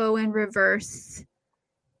I'll go and reverse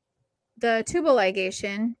the tubal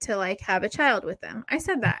ligation to like have a child with them. I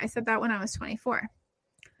said that when I was 24.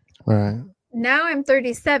 Right. Now I'm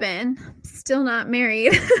 37, still not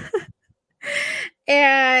married.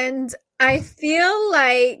 And I feel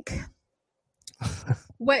like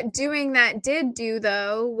what doing that did do,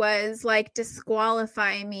 though, was like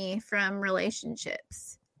disqualify me from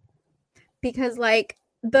relationships. Because, like,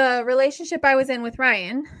 the relationship I was in with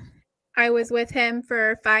Ryan, I was with him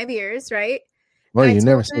for 5 years, right? Well, I you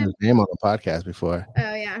never told said him, his name on the podcast before.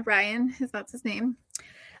 oh, yeah, Ryan, that's his name.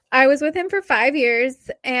 I was with him for 5 years,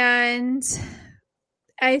 and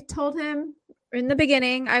I told him in the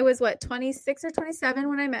beginning, I was 26 or 27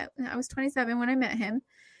 when I was 27 when I met him.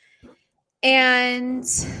 And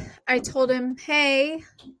I told him, hey,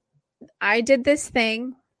 I did this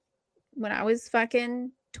thing when I was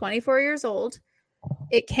fucking 24 years old.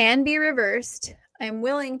 It can be reversed. I'm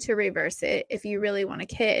willing to reverse it if you really want a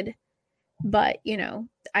kid. But,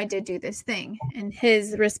 I did do this thing. And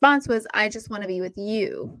his response was, I just want to be with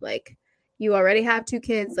you. Like, you already have 2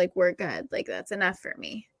 kids. Like, we're good. Like, that's enough for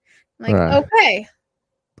me. I'm like, Right. okay,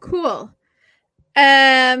 cool.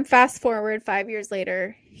 Fast forward 5 years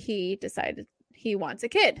later, he decided he wants a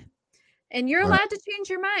kid. And you're Right. allowed to change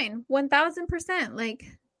your mind 1000%. Like,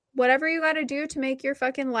 whatever you got to do to make your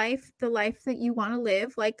fucking life the life that you want to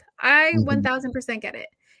live. Like, I 1000% get it.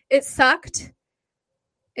 It sucked.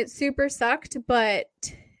 It super sucked, but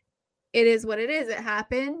it is what it is. It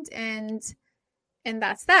happened, and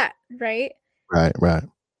that's that, right? Right.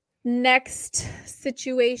 Next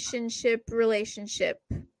situationship relationship.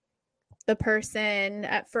 The person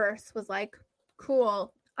at first was like,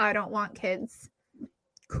 cool, I don't want kids.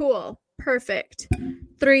 Cool, perfect.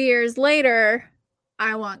 3 years later,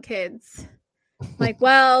 I want kids. Like,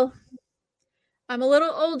 well, I'm a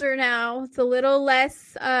little older now. It's a little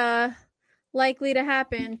less likely to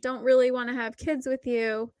happen. Don't really want to have kids with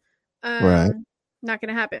you. Right. Not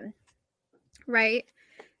going to happen. Right?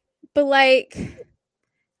 But like,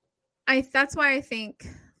 that's why I think,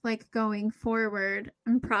 like, going forward,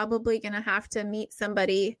 I'm probably going to have to meet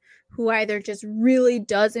somebody who either just really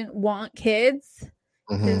doesn't want kids,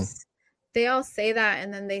 because they all say that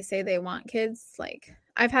and then they say they want kids. Like,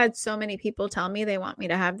 I've had so many people tell me they want me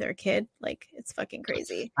to have their kid. Like, it's fucking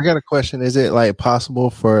crazy. I got a question. Is it like possible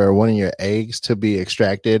for one of your eggs to be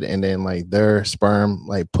extracted and then like their sperm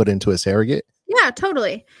like put into a surrogate? Yeah,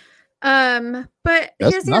 totally. But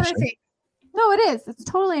here's the other thing. No, it is. It's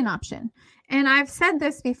totally an option. And I've said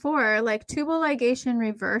this before, like, tubal ligation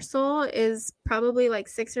reversal is probably like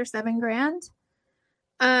 $6 or $7 grand.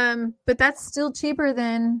 But that's still cheaper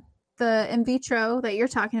than the in vitro that you're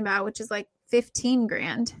talking about, which is like 15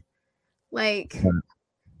 grand. Like,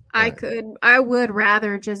 I would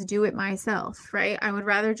rather just do it myself, right? I would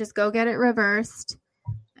rather just go get it reversed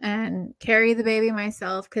and carry the baby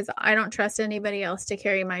myself, because I don't trust anybody else to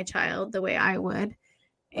carry my child the way I would.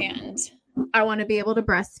 And I want to be able to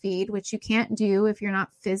breastfeed, which you can't do if you're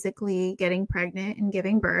not physically getting pregnant and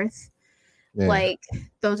giving birth. Yeah. Like,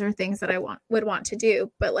 those are things that I would want to do.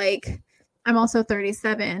 But like, I'm also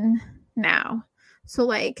 37 now. So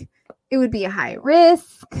like, it would be a high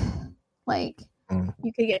risk. Like,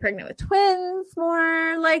 you could get pregnant with twins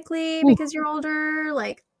more likely because you're older.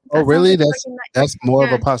 Like, oh, really? That's more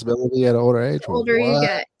of a possibility at an older age. The older you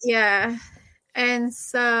get. Yeah. And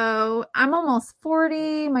so I'm almost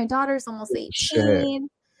 40. My daughter's almost 18. Shit.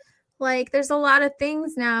 Like, there's a lot of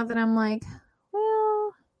things now that I'm like,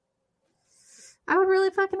 well, I would really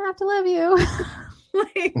fucking have to love you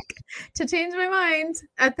like, to change my mind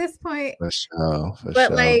at this point. For sure.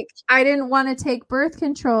 But like, I didn't want to take birth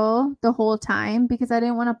control the whole time because I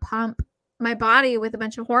didn't want to pump my body with a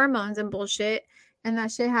bunch of hormones and bullshit. And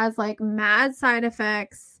that shit has like mad side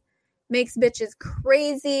effects. Makes bitches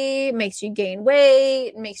crazy, makes you gain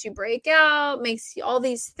weight, makes you break out, makes you all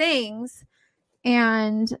these things.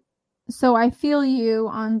 And so I feel you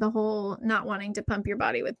on the whole not wanting to pump your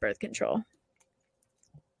body with birth control.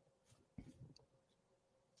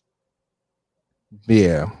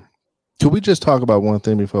 Yeah. Could we just talk about one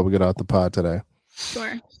thing before we get out the pod today?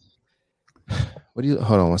 Sure.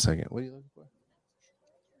 Hold on one second. What are you looking for?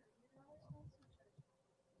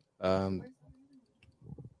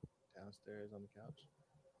 Downstairs on the couch.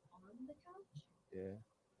 On the couch? Yeah.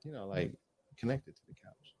 You know, like connected to the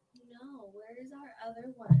couch. No, where is our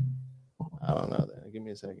other one? I don't know that. Give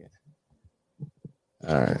me a second.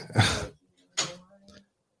 All right.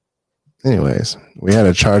 Anyways, we had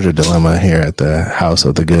a charger dilemma here at the House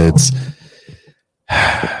of the Goods.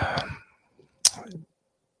 I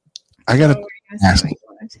gotta ask.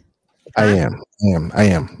 I am.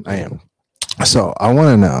 So I want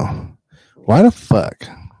to know, why the fuck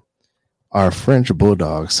are French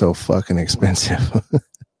bulldogs so fucking expensive?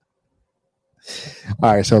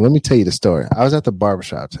 All right, so let me tell you the story. I was at the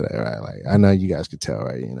barbershop today, right? Like, I know you guys could tell,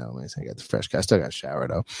 right? You know, I got the fresh cut. I still got a shower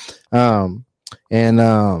though.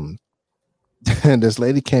 And this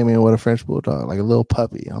lady came in with a French bulldog, like a little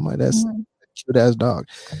puppy. I'm like, that's a cute ass dog.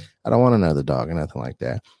 I don't want another dog or nothing like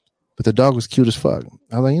that. But the dog was cute as fuck.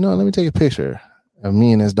 I was like, let me take a picture of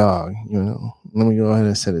me and this dog. Let me go ahead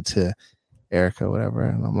and send it to Erica, whatever.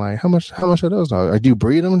 And I'm like, how much are those dogs? Do you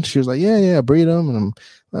breed them? And she was like, yeah, I breed them. And I'm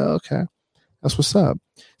like, okay, that's what's up.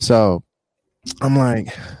 So I'm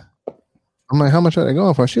like, how much are they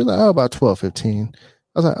going for? She was like, oh, about 12, 15.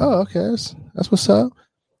 I was like, oh, okay, that's what's up.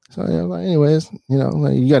 So yeah, like, anyways,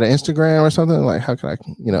 like, you got an Instagram or something? Like, how can I,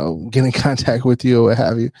 get in contact with you or what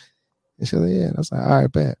have you? And she was like, yeah. And I was like, all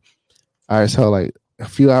right, bet. All right, so like a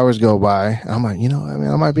few hours go by. I'm like,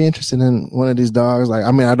 I might be interested in one of these dogs. Like,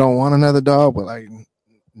 I don't want another dog, but like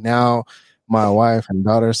now my wife and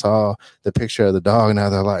daughter saw the picture of the dog. And now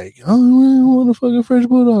they're like, oh, I want a fucking French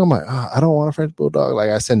bulldog. I'm like, I don't want a French bulldog. Like,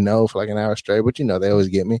 I said no for like an hour straight, but they always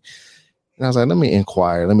get me. And I was like, let me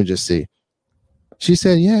inquire. Let me just see. She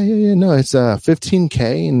said, yeah. No, it's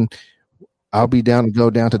 $15K, and I'll be down to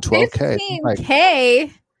go down to $12K. $15K?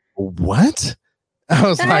 Like, what? I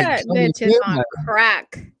was like, That bitch is on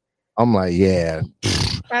crack. I'm like, yeah.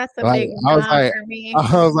 That's a Like, big I was nah like, for me.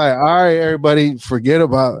 all right, everybody, forget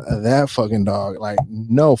about that fucking dog. Like,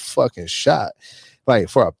 no fucking shot. Like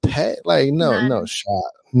for a pet, like no None. shot,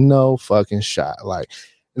 no fucking shot. Like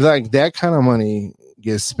that kind of money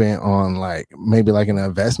gets spent on like maybe like an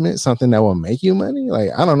investment, something that will make you money.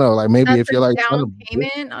 Like I don't know, like maybe That's if a you're like down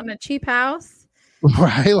payment on a cheap house.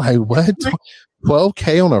 right, like what,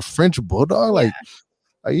 12K on a French bulldog, Yeah.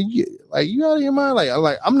 like you out of your mind.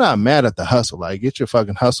 Like I'm not mad at the hustle. Like get your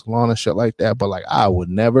fucking hustle on and shit like that. But like I would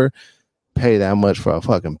never pay that much for a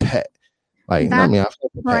fucking pet. Like I That's mean, I fucking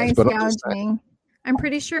pets, price but I'm just saying, gouging. I'm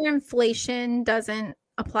pretty sure inflation doesn't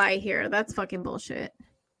apply here. That's fucking bullshit.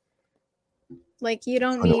 Like you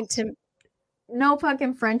don't need to. No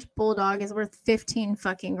fucking French bulldog is worth 15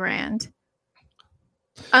 fucking grand.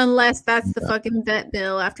 Unless that's the fucking vet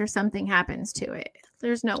bill after something happens to it.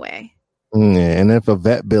 There's no way. yeah, and if a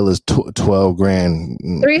vet bill is 12 grand,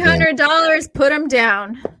 $300, put them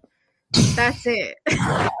down. That's it.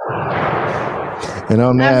 And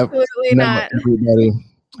on that, absolutely not. everybody,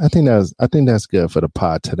 I think that's good for the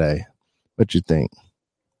pod today. What you think?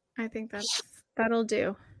 I think that'll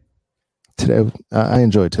do. Today, I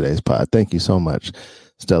enjoyed today's pod. Thank you so much,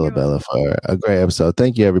 Stella You're Bella, for a great episode.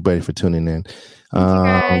 Thank you, everybody, for tuning in. Thank you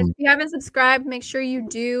guys. If you haven't subscribed, make sure you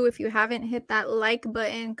do. If you haven't hit that like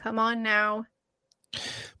button, come on now.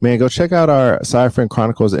 Man, go check out our Sci-Friend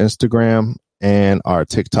Chronicles Instagram and our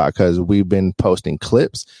TikTok because we've been posting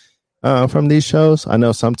clips from these shows. I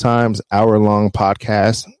know sometimes hour-long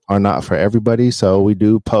podcasts are not for everybody, so we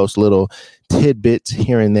do post little tidbits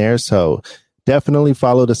here and there. So definitely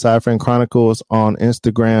follow the Sci-Friend Chronicles on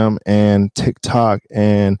Instagram and TikTok,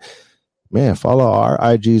 and man, follow our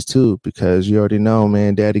IGs too, because you already know,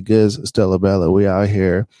 man, Daddy Goods, Stella Bella, we out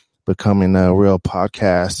here becoming a real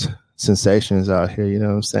podcast sensations out here. You know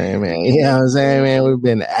what I'm saying, man? You know what I'm saying, man? We've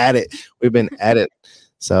been at it.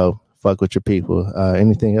 So fuck with your people.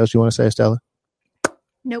 Anything else you want to say, Stella?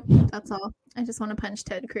 Nope, that's all. I just want to punch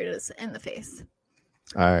Ted Cruz in the face.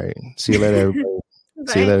 All right. See you later, everybody.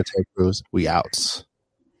 See you later, Ted Cruz. We outs.